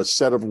rule, a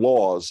set of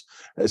laws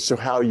as to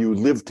how you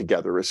live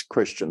together as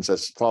Christians,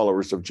 as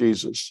followers of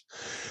Jesus.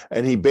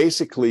 And he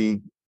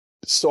basically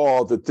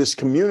saw that this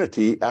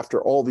community,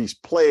 after all these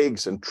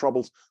plagues and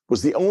troubles,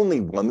 was the only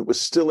one that was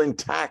still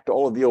intact.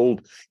 All of the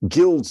old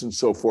guilds and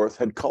so forth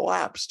had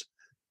collapsed.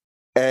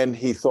 And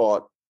he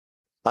thought,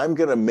 I'm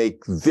going to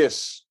make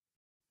this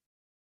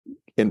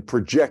and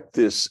project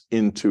this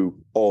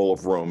into all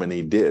of Rome. And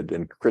he did,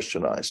 and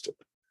Christianized it.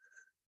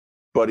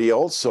 But he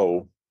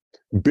also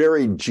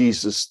buried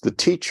Jesus, the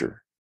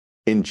teacher,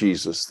 in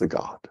Jesus, the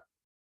God.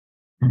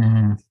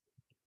 Mm-hmm.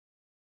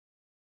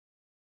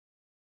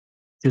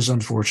 Is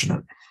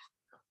unfortunate.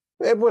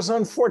 It was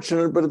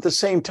unfortunate, but at the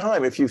same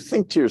time, if you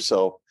think to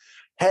yourself,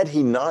 had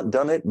he not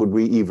done it, would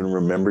we even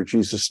remember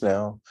Jesus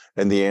now?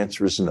 And the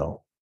answer is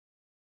no.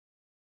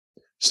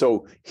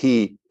 So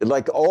he,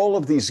 like all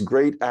of these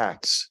great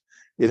acts,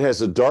 it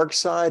has a dark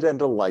side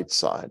and a light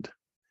side.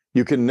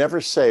 You can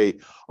never say,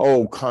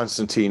 oh,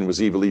 Constantine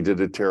was evil, he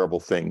did a terrible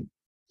thing.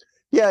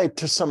 Yeah,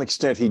 to some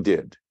extent he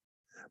did.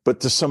 But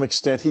to some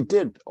extent he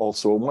did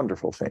also a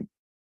wonderful thing.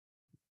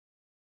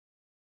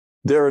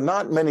 There are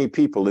not many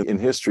people in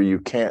history you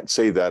can't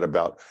say that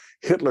about.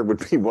 Hitler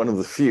would be one of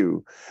the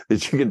few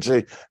that you can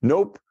say,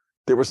 nope,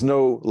 there was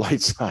no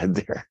light side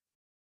there.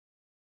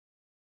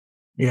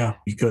 Yeah,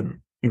 you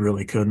couldn't. You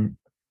really couldn't.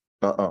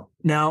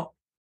 Now,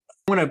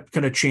 I'm going to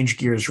kind of change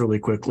gears really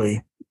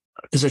quickly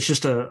because it's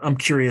just I'm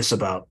curious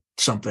about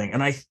something.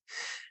 And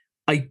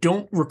I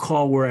don't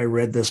recall where I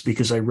read this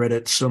because I read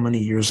it so many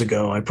years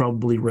ago. I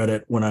probably read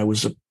it when I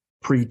was a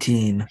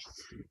preteen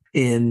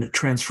in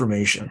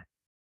Transformation.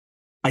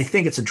 I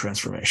think it's in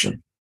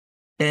Transformation.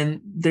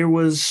 And there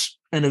was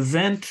an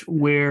event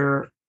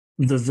where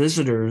the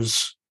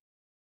visitors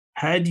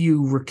had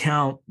you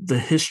recount the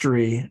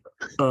history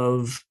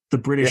of the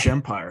British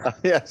Empire.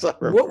 Yes, I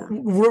remember.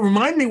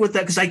 Remind me what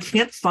that, because I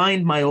can't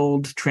find my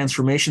old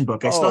Transformation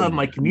book. I still have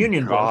my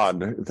communion book.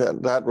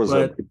 That was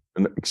an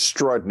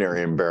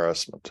extraordinary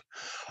embarrassment.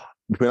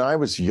 When I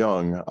was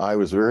young, I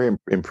was very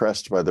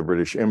impressed by the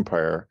British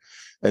Empire.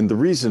 And the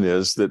reason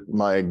is that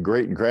my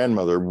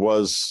great-grandmother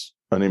was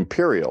an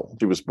imperial.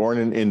 She was born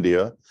in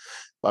India.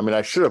 I mean,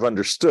 I should have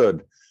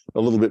understood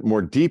a little bit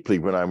more deeply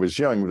when I was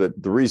young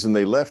that the reason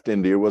they left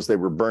India was they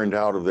were burned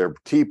out of their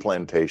tea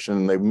plantation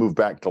and they moved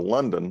back to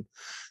London.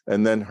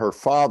 And then her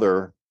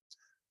father,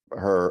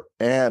 her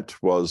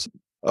aunt, was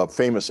a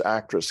famous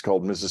actress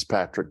called Mrs.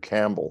 Patrick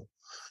Campbell,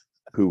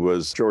 who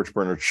was George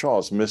Bernard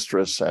Shaw's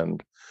mistress,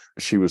 and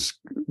she was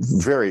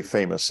very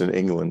famous in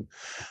England.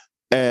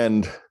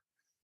 And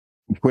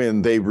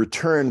when they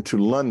returned to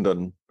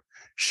London,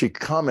 she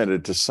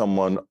commented to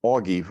someone,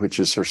 Augie, which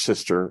is her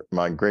sister,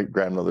 my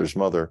great-grandmother's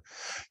mother,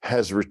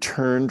 has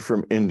returned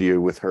from India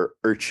with her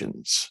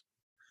urchins.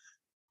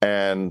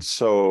 And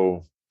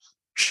so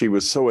she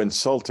was so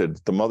insulted,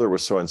 the mother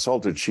was so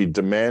insulted, she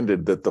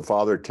demanded that the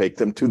father take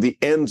them to the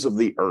ends of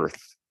the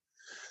earth.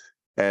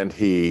 And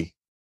he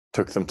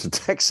took them to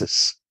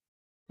Texas.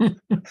 And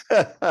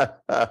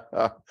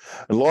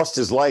lost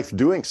his life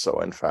doing so,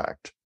 in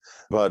fact.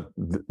 But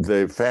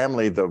the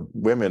family, the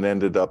women,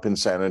 ended up in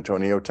San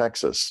Antonio,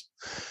 Texas.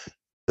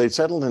 They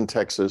settled in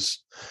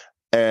Texas,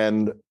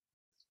 and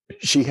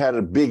she had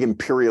a big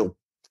imperial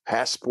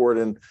passport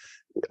and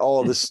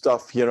all of this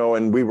stuff, you know,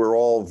 and we were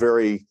all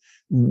very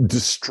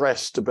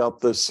distressed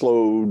about the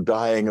slow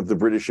dying of the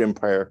British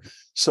Empire.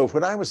 So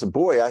when I was a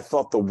boy, I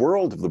thought the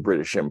world of the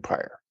British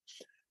Empire.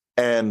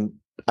 And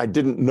I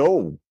didn't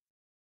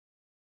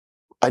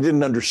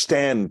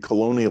understand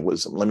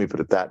colonialism, let me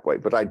put it that way,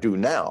 but I do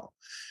now.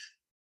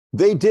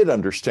 They did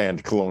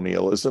understand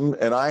colonialism,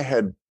 and I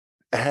had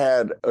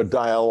a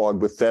dialogue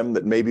with them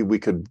that maybe we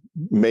could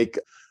make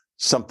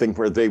something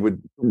where they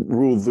would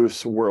rule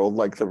this world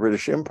like the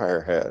British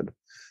Empire had.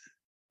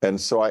 And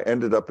so I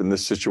ended up in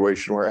this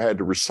situation where I had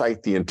to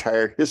recite the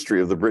entire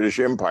history of the British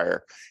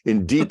Empire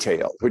in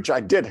detail, which I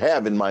did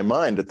have in my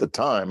mind at the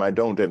time. I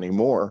don't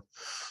anymore.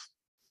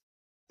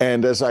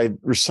 And as I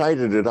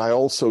recited it, I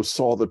also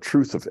saw the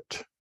truth of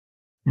it.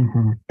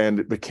 Mm-hmm. And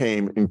it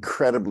became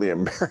incredibly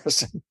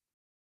embarrassing.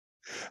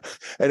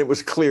 And it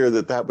was clear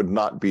that that would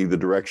not be the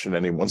direction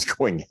anyone's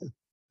going in.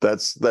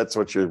 That's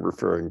what you're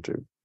referring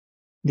to.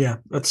 Yeah,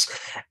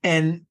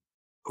 and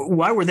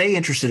why were they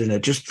interested in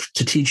it? Just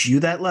to teach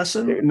you that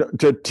lesson?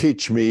 To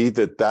teach me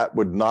that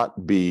would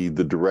not be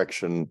the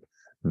direction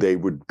they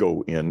would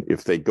go in.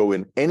 If they go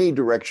in any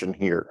direction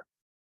here,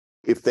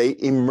 if they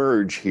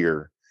emerge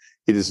here,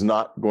 it is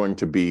not going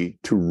to be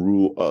to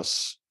rule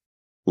us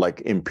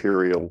like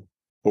imperial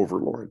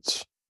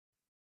overlords.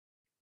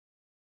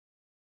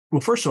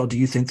 Well, first of all, do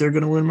you think they're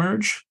going to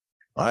emerge?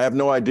 I have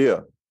no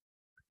idea.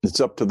 It's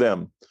up to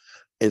them.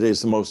 It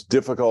is the most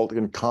difficult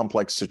and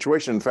complex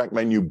situation. In fact,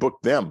 my new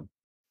book, Them,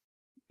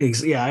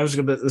 Yeah, I was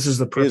going to. This is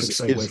the perfect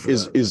segue for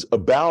that. Is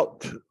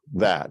about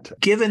that.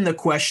 Given the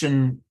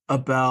question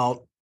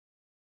about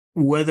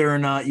whether or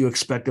not you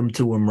expect them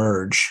to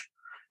emerge,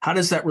 how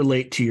does that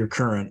relate to your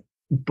current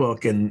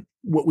book, and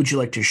what would you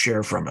like to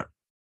share from it?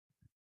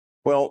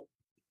 Well,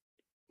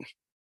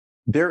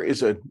 there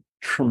is a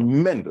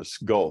tremendous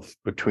gulf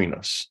between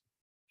us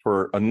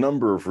for a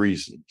number of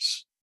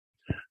reasons.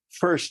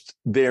 First,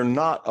 they're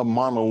not a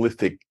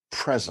monolithic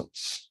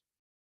presence.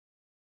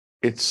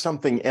 It's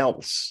something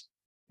else.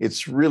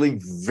 It's really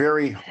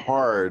very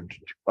hard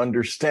to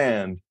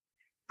understand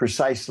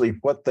precisely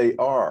what they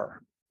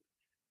are,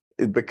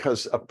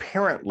 because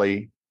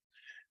apparently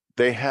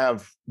they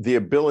have the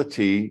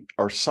ability,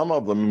 or some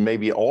of them,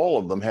 maybe all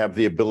of them, have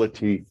the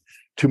ability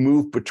to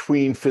move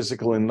between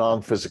physical and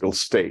non-physical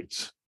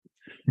states.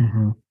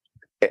 Mm-hmm.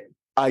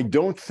 I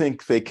don't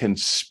think they can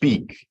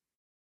speak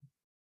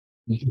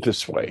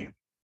this way,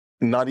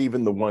 not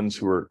even the ones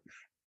who are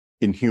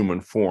in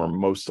human form,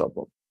 most of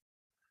them.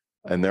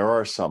 And there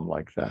are some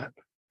like that,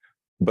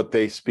 but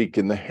they speak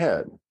in the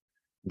head.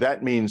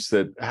 That means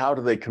that how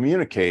do they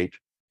communicate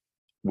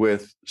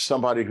with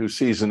somebody who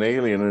sees an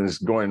alien and is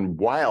going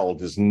wild,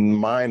 his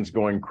mind's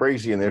going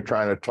crazy, and they're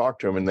trying to talk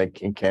to him and they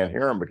can't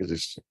hear him because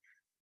he's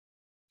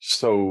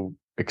so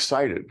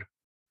excited?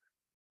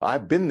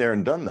 I've been there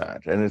and done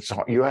that, and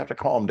you have to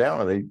calm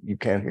down, and you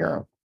can't hear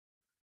them.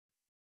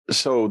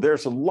 So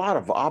there's a lot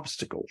of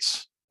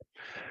obstacles,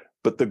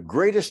 but the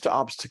greatest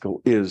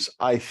obstacle is,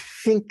 I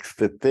think,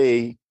 that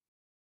they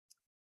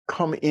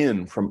come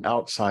in from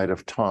outside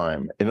of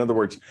time. In other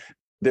words,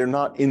 they're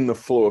not in the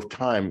flow of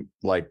time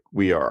like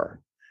we are.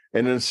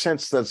 And in a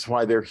sense, that's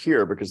why they're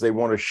here, because they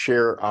want to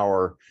share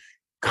our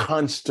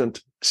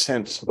constant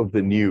sense of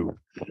the new.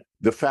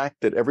 The fact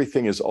that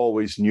everything is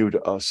always new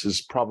to us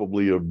is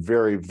probably a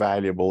very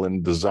valuable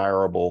and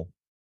desirable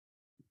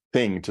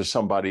thing to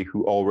somebody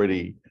who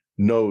already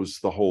knows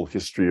the whole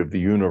history of the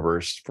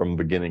universe from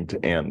beginning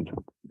to end.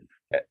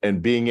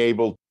 And being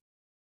able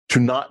to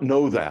not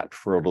know that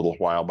for a little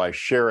while by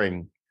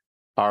sharing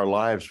our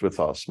lives with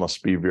us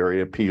must be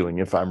very appealing,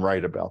 if I'm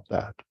right about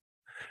that.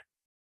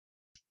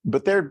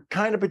 But they're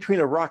kind of between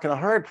a rock and a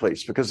hard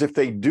place, because if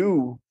they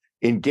do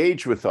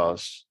engage with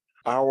us,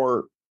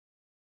 our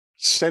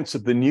sense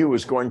of the new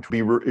is going to be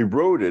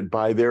eroded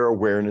by their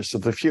awareness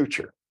of the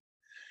future.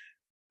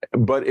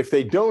 But if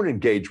they don't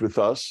engage with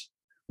us,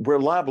 we're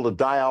liable to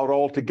die out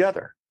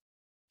altogether.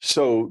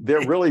 So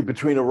they're really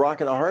between a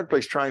rock and a hard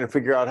place, trying to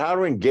figure out how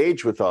to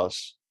engage with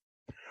us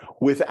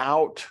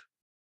without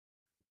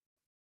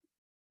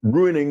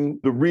ruining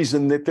the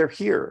reason that they're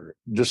here,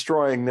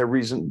 destroying their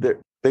reason that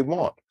they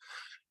want.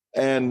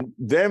 And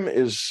Them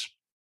is,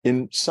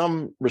 in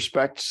some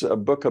respects, a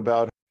book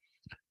about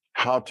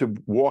how to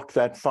walk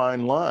that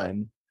fine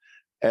line.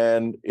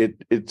 And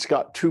it's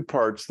got two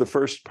parts. The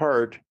first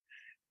part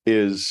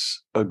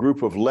is a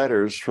group of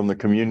letters from the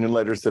communion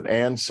letters that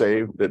Anne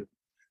saved, that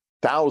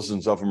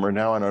thousands of them are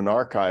now in an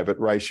archive at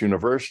Rice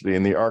University,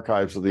 in the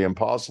Archives of the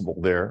Impossible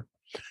there.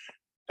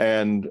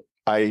 And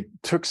I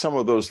took some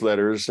of those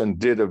letters and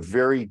did a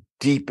very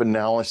deep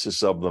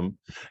analysis of them,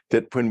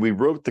 that when we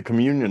wrote the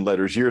communion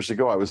letters years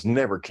ago, I was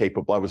never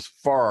capable. I was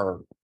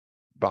far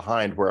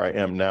behind where I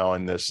am now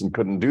in this and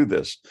couldn't do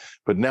this.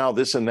 But now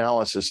this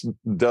analysis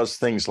does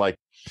things like,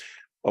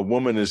 a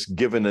woman is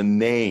given a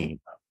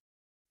name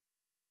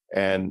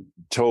and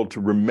told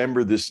to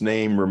remember this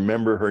name,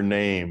 remember her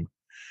name.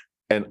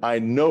 And I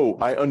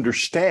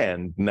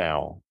understand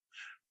now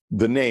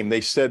the name. They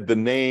said the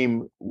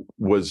name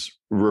was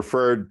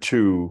referred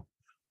to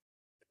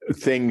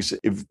things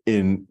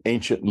in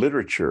ancient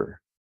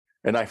literature.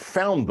 And I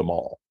found them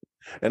all.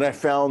 And I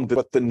found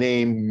what the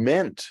name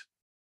meant.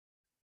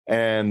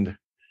 And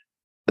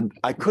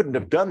I couldn't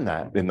have done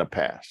that in the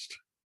past,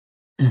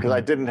 because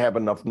I didn't have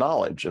enough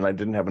knowledge and I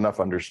didn't have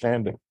enough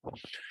understanding.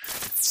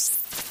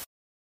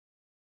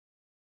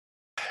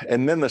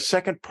 And then the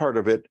second part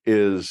of it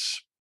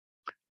is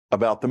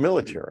about the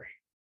military,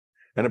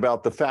 and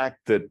about the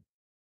fact that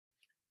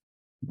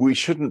we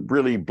shouldn't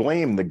really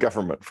blame the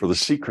government for the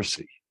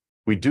secrecy.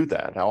 We do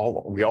that.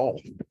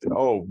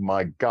 Oh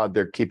my God,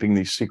 they're keeping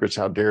these secrets.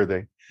 How dare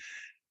they?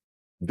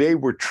 They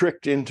were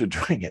tricked into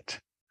doing it.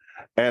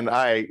 And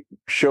I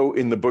show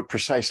in the book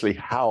precisely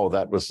how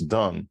that was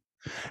done,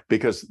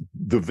 because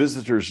the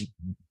visitors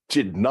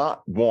did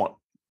not want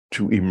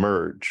to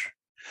emerge.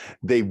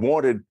 They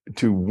wanted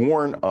to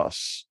warn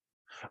us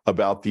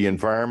about the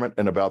environment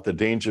and about the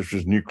dangers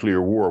of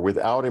nuclear war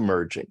without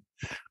emerging.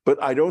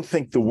 But I don't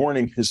think the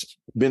warning has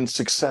been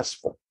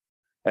successful,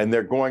 and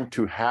they're going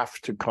to have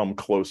to come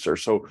closer.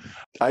 So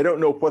I don't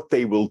know what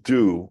they will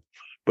do,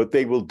 but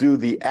they will do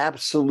the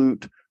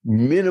absolute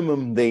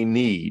minimum they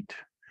need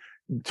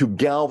to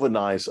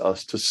galvanize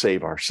us to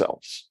save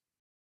ourselves.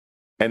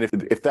 And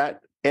if that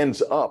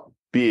ends up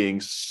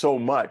being so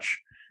much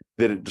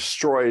that it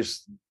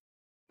destroys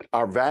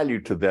our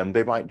value to them,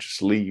 they might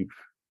just leave.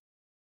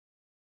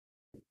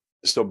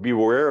 So be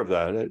aware of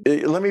that.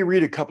 Let me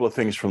read a couple of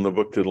things from the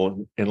book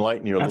that'll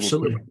enlighten you a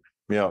Absolutely. little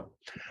bit. Yeah.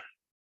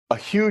 A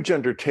huge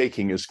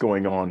undertaking is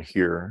going on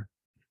here.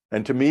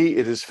 And to me,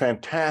 it is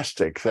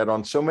fantastic that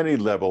on so many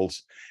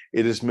levels,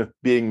 it is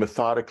being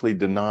methodically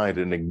denied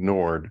and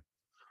ignored.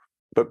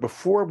 But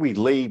before we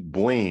lay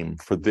blame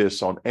for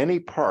this on any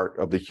part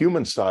of the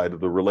human side of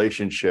the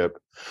relationship,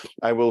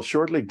 I will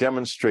shortly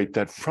demonstrate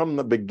that from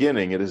the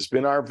beginning, it has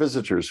been our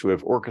visitors who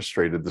have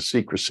orchestrated the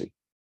secrecy.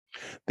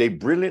 They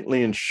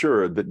brilliantly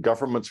ensured that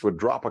governments would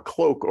drop a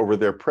cloak over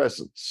their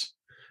presence.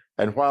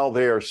 And while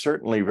they are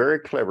certainly very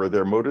clever,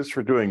 their motives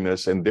for doing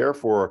this, and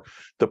therefore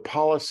the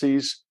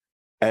policies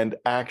and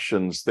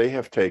actions they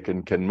have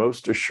taken, can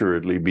most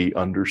assuredly be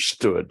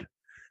understood.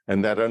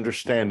 And that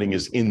understanding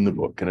is in the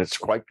book, and it's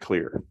quite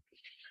clear.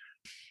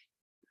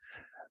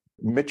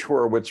 Mitch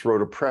Horowitz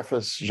wrote a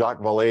preface.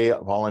 Jacques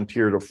Vallée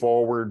volunteered a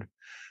foreword.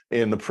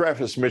 In the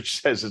preface, Mitch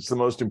says it's the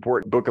most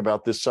important book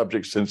about this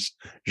subject since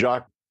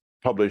Jacques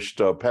published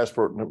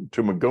Passport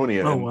to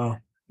Magonia in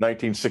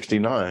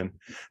 1969.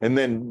 And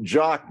then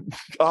Jacques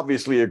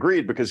obviously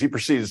agreed because he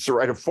proceeds to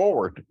write a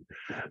foreword.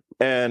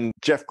 And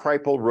Jeff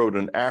Kripal wrote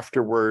an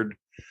afterword.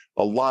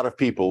 A lot of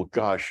people,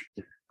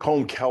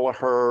 Colm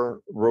Kelleher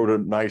wrote a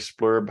nice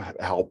blurb.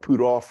 Hal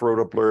Puthoff wrote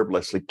a blurb.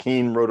 Leslie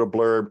Kean wrote a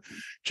blurb.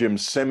 Jim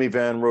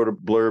Semivan wrote a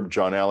blurb.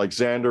 John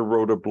Alexander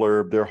wrote a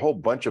blurb. There are a whole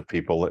bunch of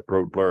people that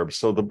wrote blurbs.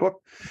 So the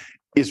book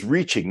is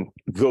reaching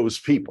those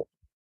people.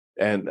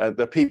 And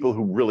the people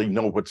who really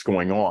know what's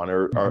going on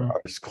are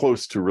as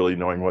close to really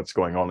knowing what's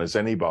going on as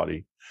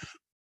anybody.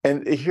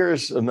 And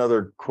here's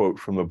another quote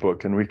from the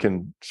book, and we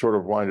can sort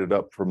of wind it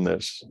up from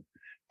this.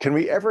 Can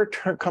we ever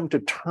come to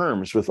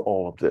terms with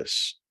all of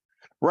this?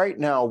 Right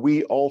now,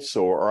 we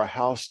also are a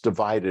house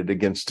divided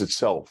against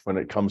itself when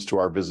it comes to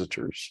our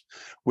visitors,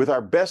 with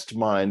our best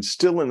minds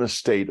still in a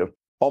state of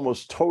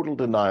almost total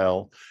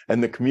denial,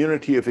 and the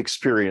community of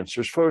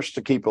experiencers forced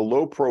to keep a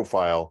low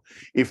profile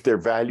if they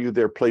value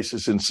their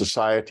places in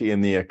society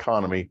and the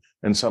economy,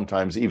 and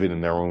sometimes even in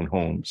their own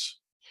homes.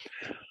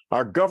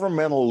 Our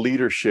governmental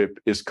leadership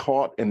is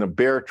caught in the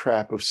bear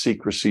trap of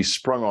secrecy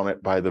sprung on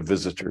it by the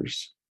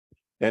visitors.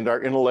 And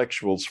our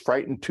intellectuals,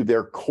 frightened to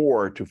their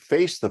core to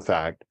face the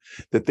fact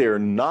that they are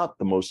not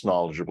the most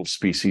knowledgeable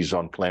species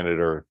on planet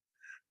Earth,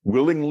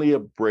 willingly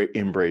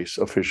embrace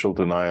official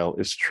denial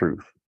as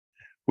truth.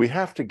 We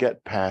have to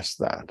get past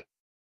that.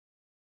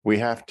 We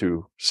have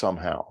to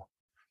somehow.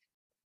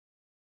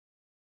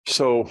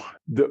 So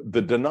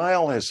the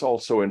denial has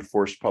also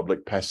enforced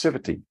public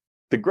passivity.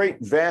 The great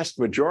vast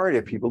majority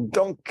of people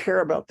don't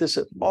care about this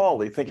at all.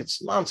 They think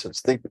it's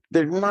nonsense.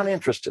 They're not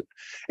interested.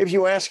 If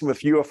you ask them if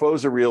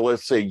UFOs are real,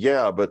 let's say,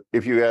 yeah, but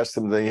if you ask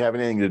them, do they have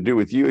anything to do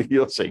with you?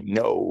 You'll say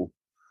no.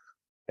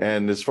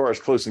 And as far as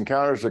close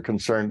encounters are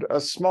concerned, a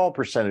small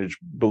percentage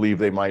believe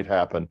they might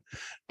happen,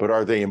 but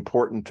are they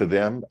important to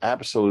them?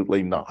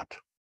 Absolutely not.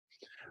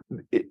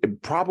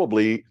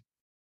 Probably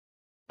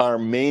our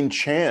main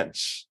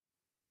chance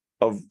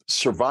of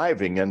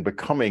surviving and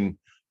becoming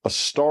a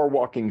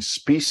star-walking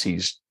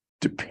species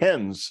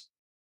depends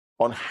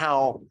on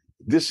how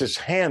this is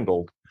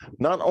handled,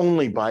 not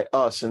only by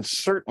us and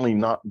certainly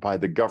not by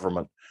the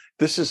government.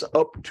 This is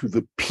up to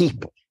the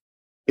people.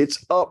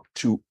 It's up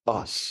to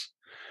us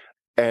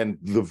and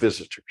the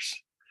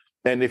visitors.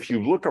 And if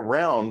you look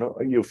around,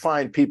 you'll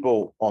find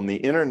people on the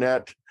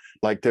internet,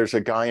 like there's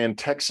a guy in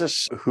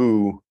Texas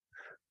who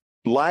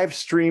live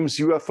streams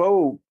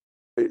UFO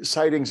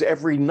sightings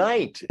every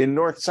night in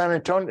North San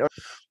Antonio.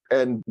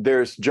 And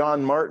there's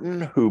John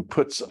Martin, who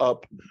puts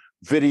up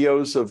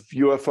videos of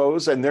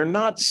UFOs, and they're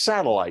not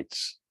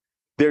satellites.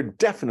 They're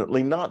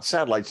definitely not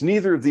satellites.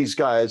 Neither of these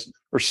guys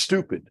are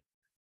stupid.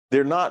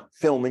 They're not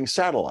filming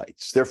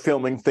satellites. They're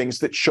filming things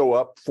that show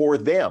up for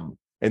them,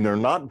 and they're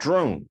not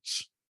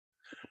drones.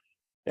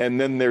 And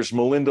then there's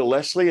Melinda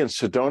Leslie in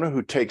Sedona,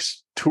 who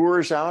takes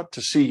tours out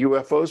to see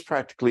UFOs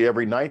practically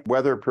every night,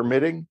 weather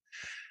permitting.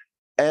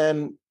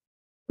 And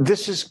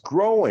this is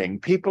growing.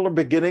 People are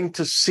beginning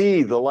to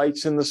see the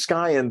lights in the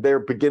sky, and they're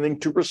beginning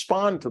to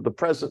respond to the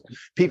present.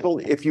 People,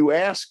 if you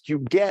ask, you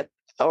get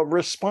a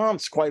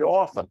response quite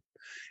often.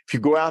 If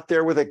you go out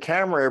there with a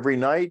camera every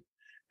night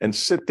and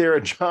sit there,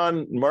 and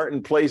John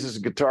Martin plays his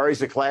guitar,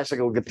 he's a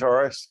classical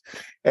guitarist.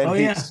 And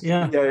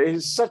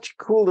he's such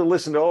cool to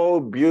listen to. Oh,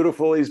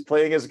 beautiful. He's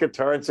playing his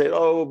guitar and say,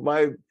 oh,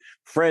 my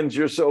friends,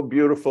 you're so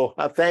beautiful.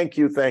 Thank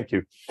you, thank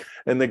you.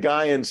 And the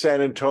guy in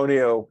San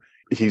Antonio,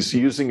 he's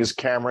using his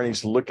camera and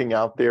he's looking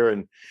out there,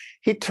 and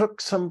he took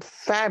some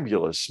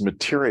fabulous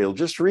material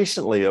just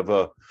recently of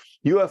a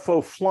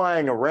UFO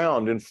flying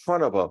around in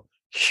front of a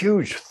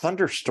huge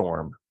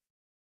thunderstorm.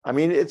 I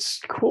mean, it's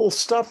cool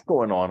stuff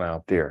going on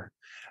out there.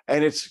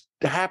 And it's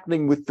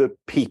happening with the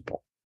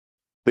people.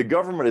 The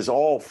government is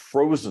all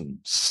frozen,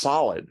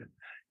 solid.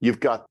 You've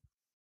got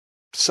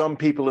some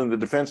people in the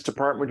Defense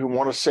Department who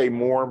want to say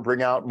more and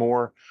bring out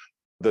more.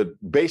 The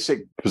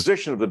basic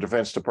position of the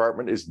Defense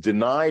Department is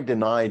deny,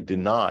 deny,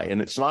 deny,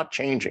 and it's not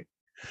changing.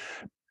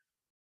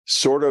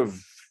 Sort of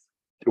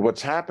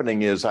what's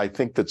happening is I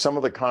think that some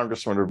of the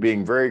congressmen are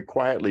being very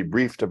quietly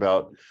briefed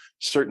about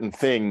certain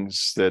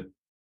things that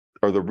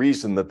are the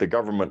reason that the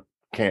government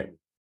can't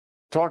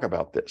talk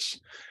about this.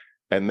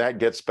 And that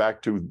gets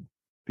back to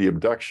the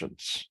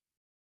abductions.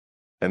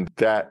 And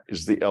that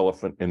is the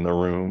elephant in the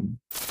room.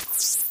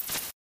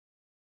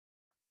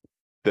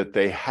 That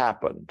they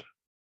happened.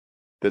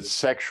 That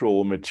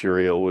sexual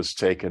material was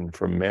taken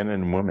from men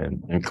and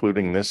women,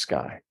 including this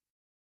guy.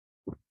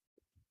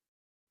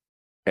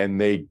 And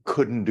they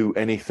couldn't do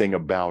anything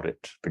about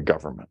it, the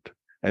government.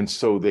 And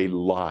so they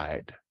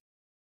lied.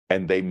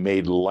 And they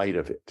made light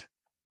of it.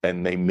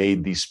 And they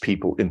made these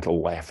people into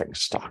laughing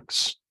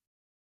stocks,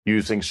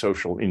 using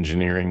social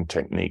engineering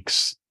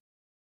techniques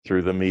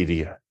through the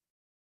media.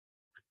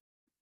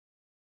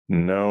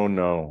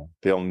 No,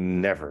 they'll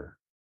never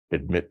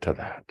admit to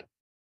that.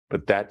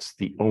 But that's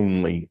the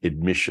only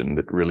admission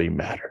that really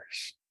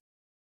matters.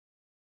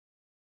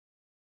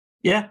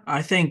 Yeah,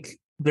 I think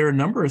there are a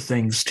number of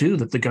things, too,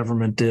 that the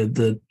government did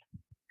that,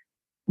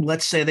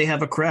 let's say they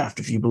have a craft,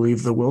 if you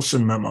believe the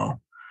Wilson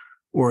memo,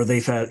 or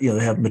they've had,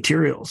 they have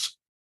materials,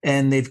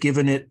 and they've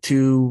given it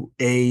to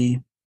a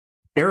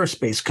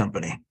aerospace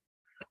company,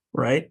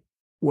 right?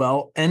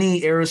 Well,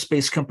 any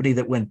aerospace company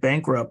that went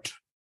bankrupt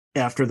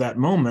after that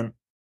moment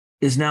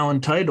is now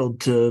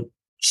entitled to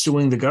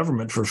suing the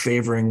government for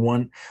favoring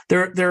one.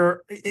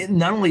 They're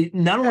not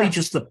only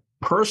just the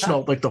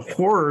personal, like the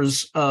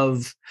horrors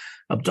of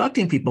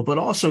abducting people, but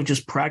also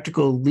just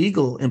practical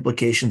legal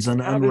implications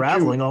and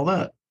unraveling all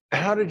that.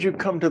 How did you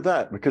come to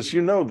that? Because do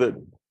you know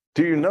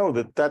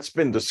that that's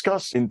been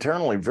discussed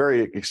internally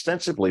very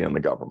extensively in the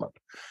government?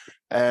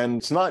 And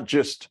it's not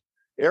just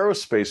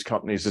aerospace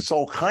companies, it's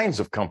all kinds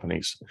of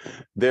companies.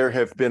 There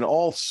have been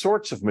all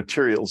sorts of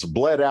materials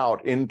bled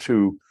out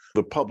into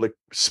the public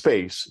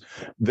space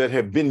that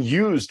have been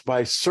used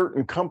by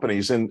certain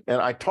companies. And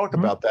I talk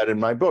about that in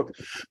my book.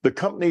 The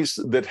companies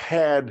that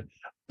had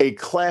a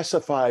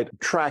classified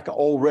track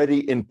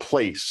already in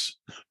place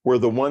were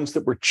the ones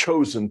that were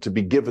chosen to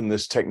be given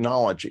this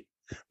technology,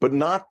 but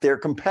not their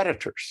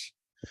competitors.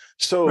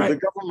 So the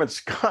government's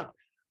got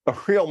a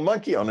real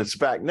monkey on its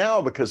back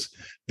now because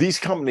these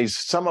companies,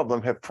 some of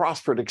them have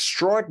prospered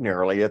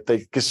extraordinarily at the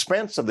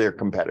expense of their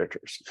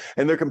competitors.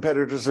 And their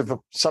competitors have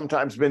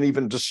sometimes been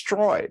even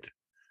destroyed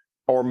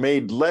or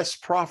made less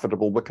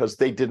profitable because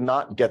they did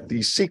not get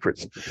these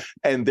secrets.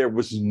 And there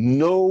was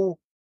no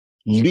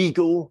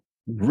legal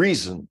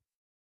reason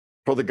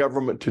for the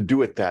government to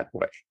do it that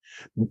way.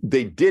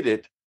 They did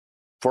it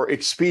for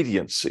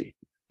expediency,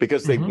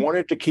 because they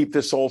wanted to keep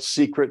this all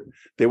secret.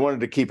 They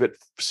wanted to keep it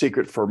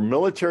secret for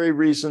military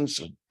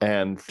reasons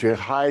and to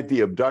hide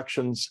the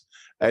abductions.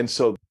 And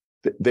so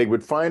they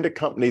would find a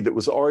company that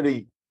was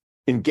already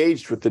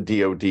engaged with the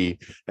DOD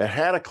and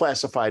had a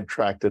classified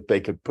track that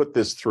they could put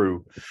this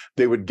through.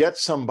 They would get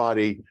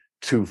somebody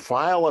to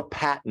file a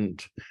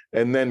patent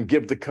and then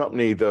give the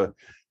company the,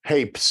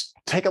 hey,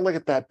 take a look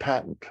at that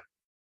patent.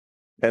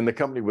 And the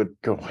company would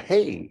go,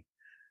 hey,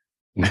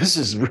 this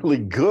is really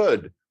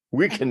good.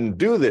 We can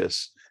do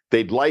this.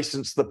 They'd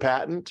license the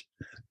patent.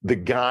 The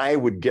guy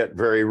would get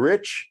very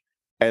rich,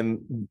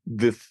 and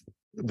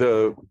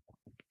the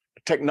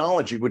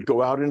technology would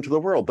go out into the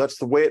world. That's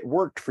the way it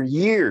worked for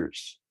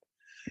years.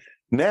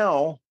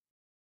 Now,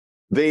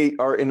 they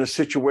are in a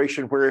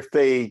situation where if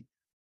they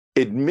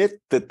admit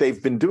that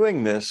they've been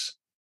doing this,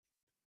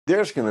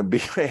 there's going to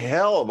be a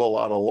hell of a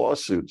lot of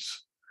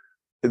lawsuits.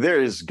 There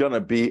is going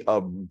to be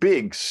a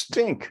big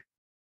stink,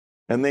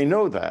 and they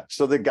know that.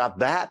 So they've got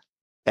that,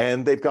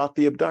 and they've got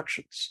the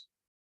abductions.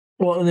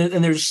 Well,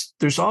 and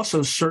there's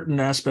also certain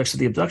aspects of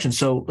the abduction.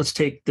 So let's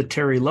take the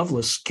Terry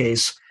Lovelace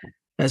case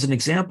as an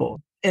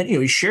example. And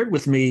he shared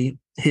with me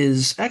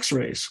his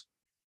X-rays.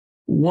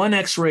 One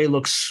X-ray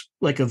looks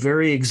like a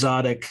very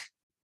exotic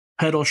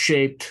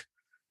pedal-shaped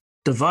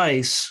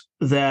device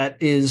that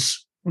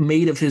is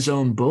made of his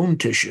own bone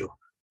tissue,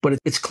 but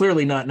it's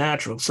clearly not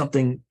natural.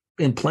 Something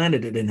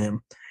implanted it in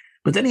him.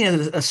 But then he had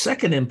a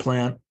second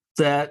implant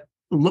that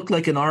looked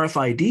like an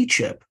RFID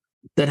chip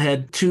that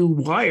had two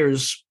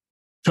wires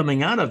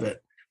coming out of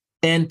it.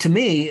 And to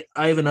me,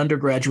 I have an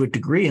undergraduate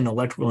degree in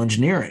electrical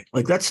engineering.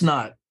 Like that's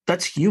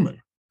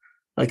human.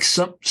 Like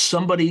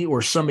somebody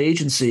or some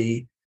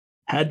agency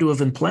had to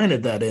have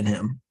implanted that in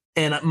him.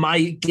 And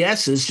my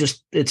guess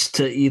is it's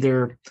to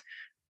either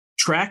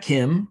track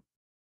him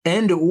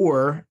and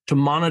or to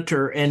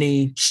monitor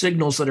any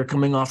signals that are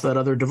coming off that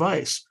other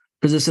device,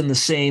 because it's in the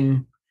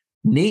same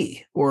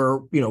knee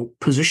or,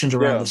 positions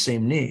around the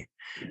same knee.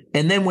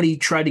 And then when he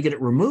tried to get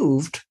it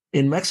removed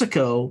in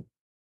Mexico,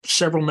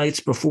 several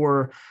nights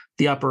before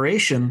the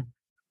operation,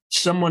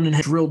 someone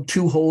had drilled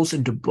two holes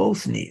into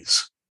both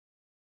knees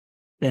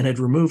and had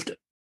removed it.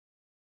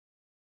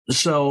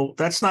 So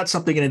that's not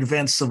something an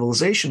advanced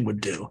civilization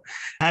would do.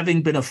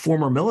 Having been a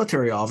former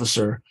military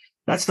officer,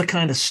 that's the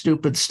kind of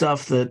stupid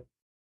stuff that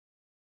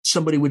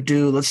somebody would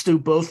do. Let's do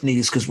both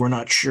knees because we're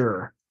not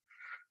sure.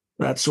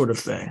 That sort of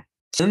thing.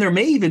 And there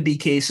may even be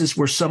cases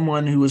where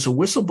someone who is a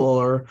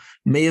whistleblower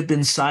may have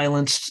been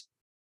silenced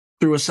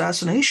through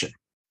assassination.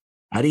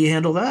 How do you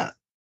handle that?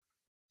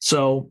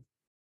 So,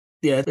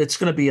 yeah, it's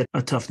going to be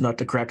a tough nut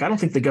to crack. I don't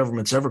think the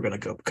government's ever going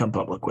to come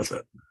public with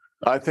it.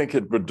 I think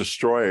it would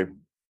destroy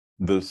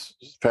the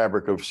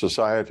fabric of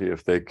society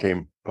if they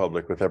came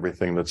public with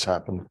everything that's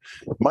happened.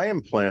 My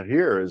implant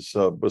here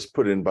was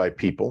put in by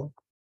people,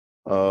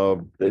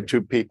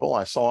 two people.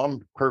 I saw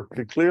them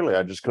perfectly clearly.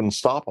 I just couldn't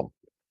stop them.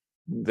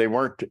 They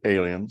weren't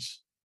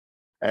aliens.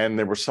 And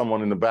there was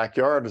someone in the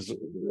backyard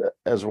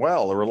as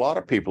well. There were a lot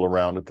of people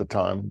around at the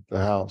time, the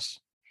house.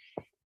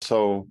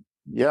 So,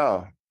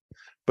 yeah,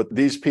 but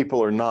these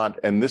people are not,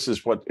 and this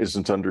is what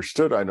isn't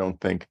understood, I don't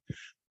think.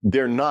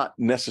 They're not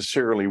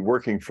necessarily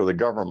working for the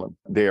government.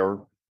 They are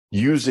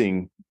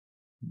using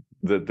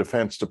the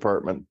Defense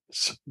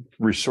Department's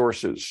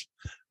resources,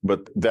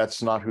 but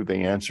that's not who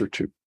they answer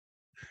to.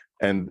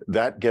 And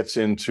that gets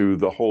into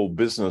the whole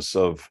business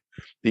of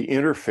the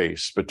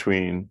interface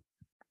between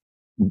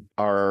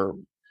our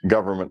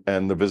government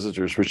and the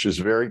visitors, which is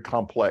very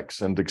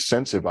complex and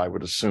extensive, I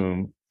would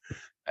assume,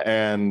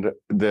 and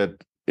that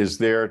is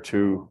there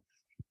to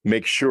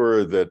make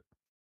sure that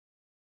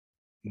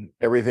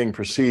everything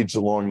proceeds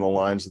along the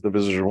lines that the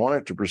visitors want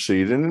it to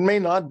proceed. And it may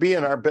not be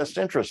in our best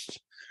interests.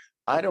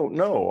 I don't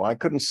know. I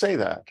couldn't say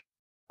that.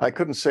 I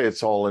couldn't say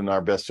it's all in our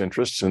best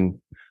interests.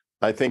 And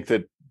I think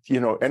that,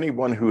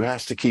 anyone who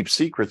has to keep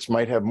secrets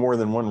might have more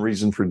than one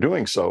reason for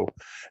doing so.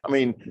 I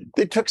mean,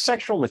 they took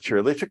sexual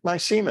material. They took my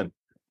semen.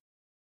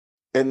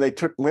 And they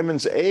took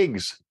women's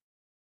eggs.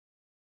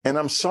 And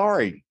I'm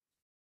sorry.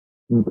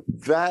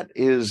 That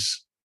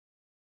is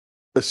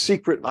a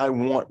secret I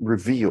want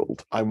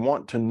revealed. I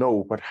want to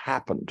know what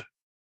happened.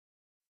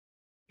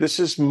 This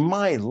is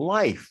my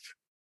life.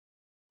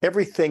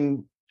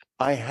 Everything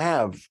I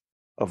have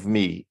of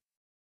me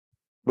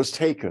was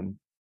taken,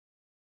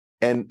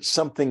 and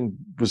something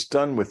was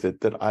done with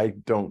it that I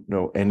don't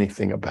know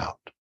anything about.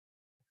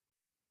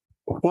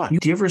 What?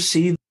 Do you ever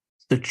see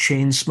the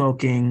chain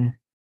smoking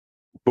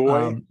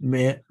boy?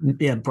 Man,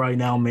 yeah, right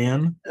now,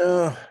 man.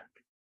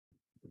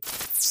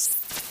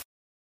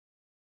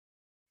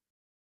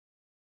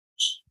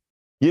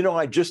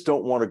 I just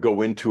don't want to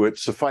go into it.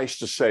 Suffice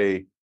to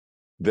say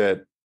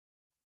that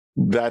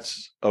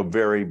that's a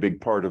very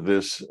big part of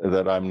this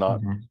that I'm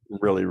not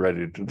really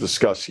ready to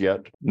discuss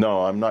yet.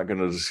 No, I'm not going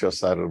to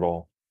discuss that at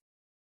all.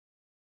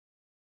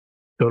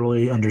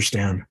 Totally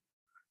understand.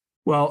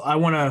 Well, I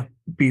want to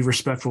be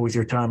respectful with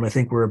your time. I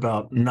think we're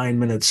about 9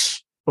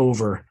 minutes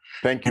over.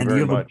 Thank you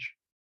very much.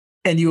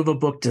 And you have a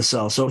book to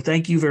sell. So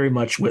thank you very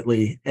much,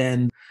 Whitley.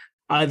 And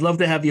I'd love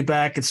to have you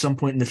back at some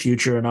point in the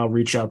future, and I'll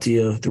reach out to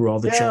you through all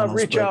the channels.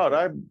 Yeah, reach out.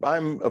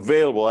 I'm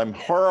available. I'm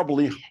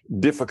horribly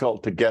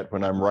difficult to get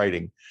when I'm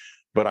writing,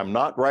 but I'm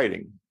not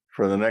writing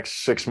for the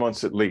next 6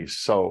 months at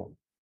least. So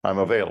I'm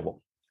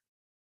available.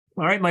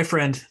 All right, my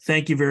friend.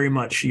 Thank you very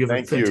much. You have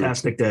a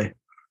fantastic day.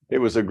 It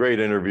was a great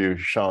interview,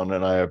 Sean,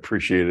 and I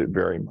appreciate it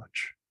very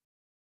much.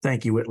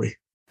 Thank you, Whitley.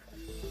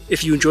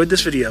 If you enjoyed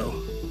this video,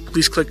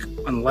 please click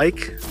on like,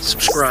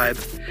 subscribe,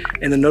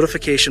 and the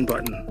notification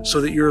button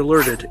so that you're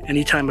alerted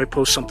anytime I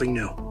post something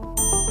new.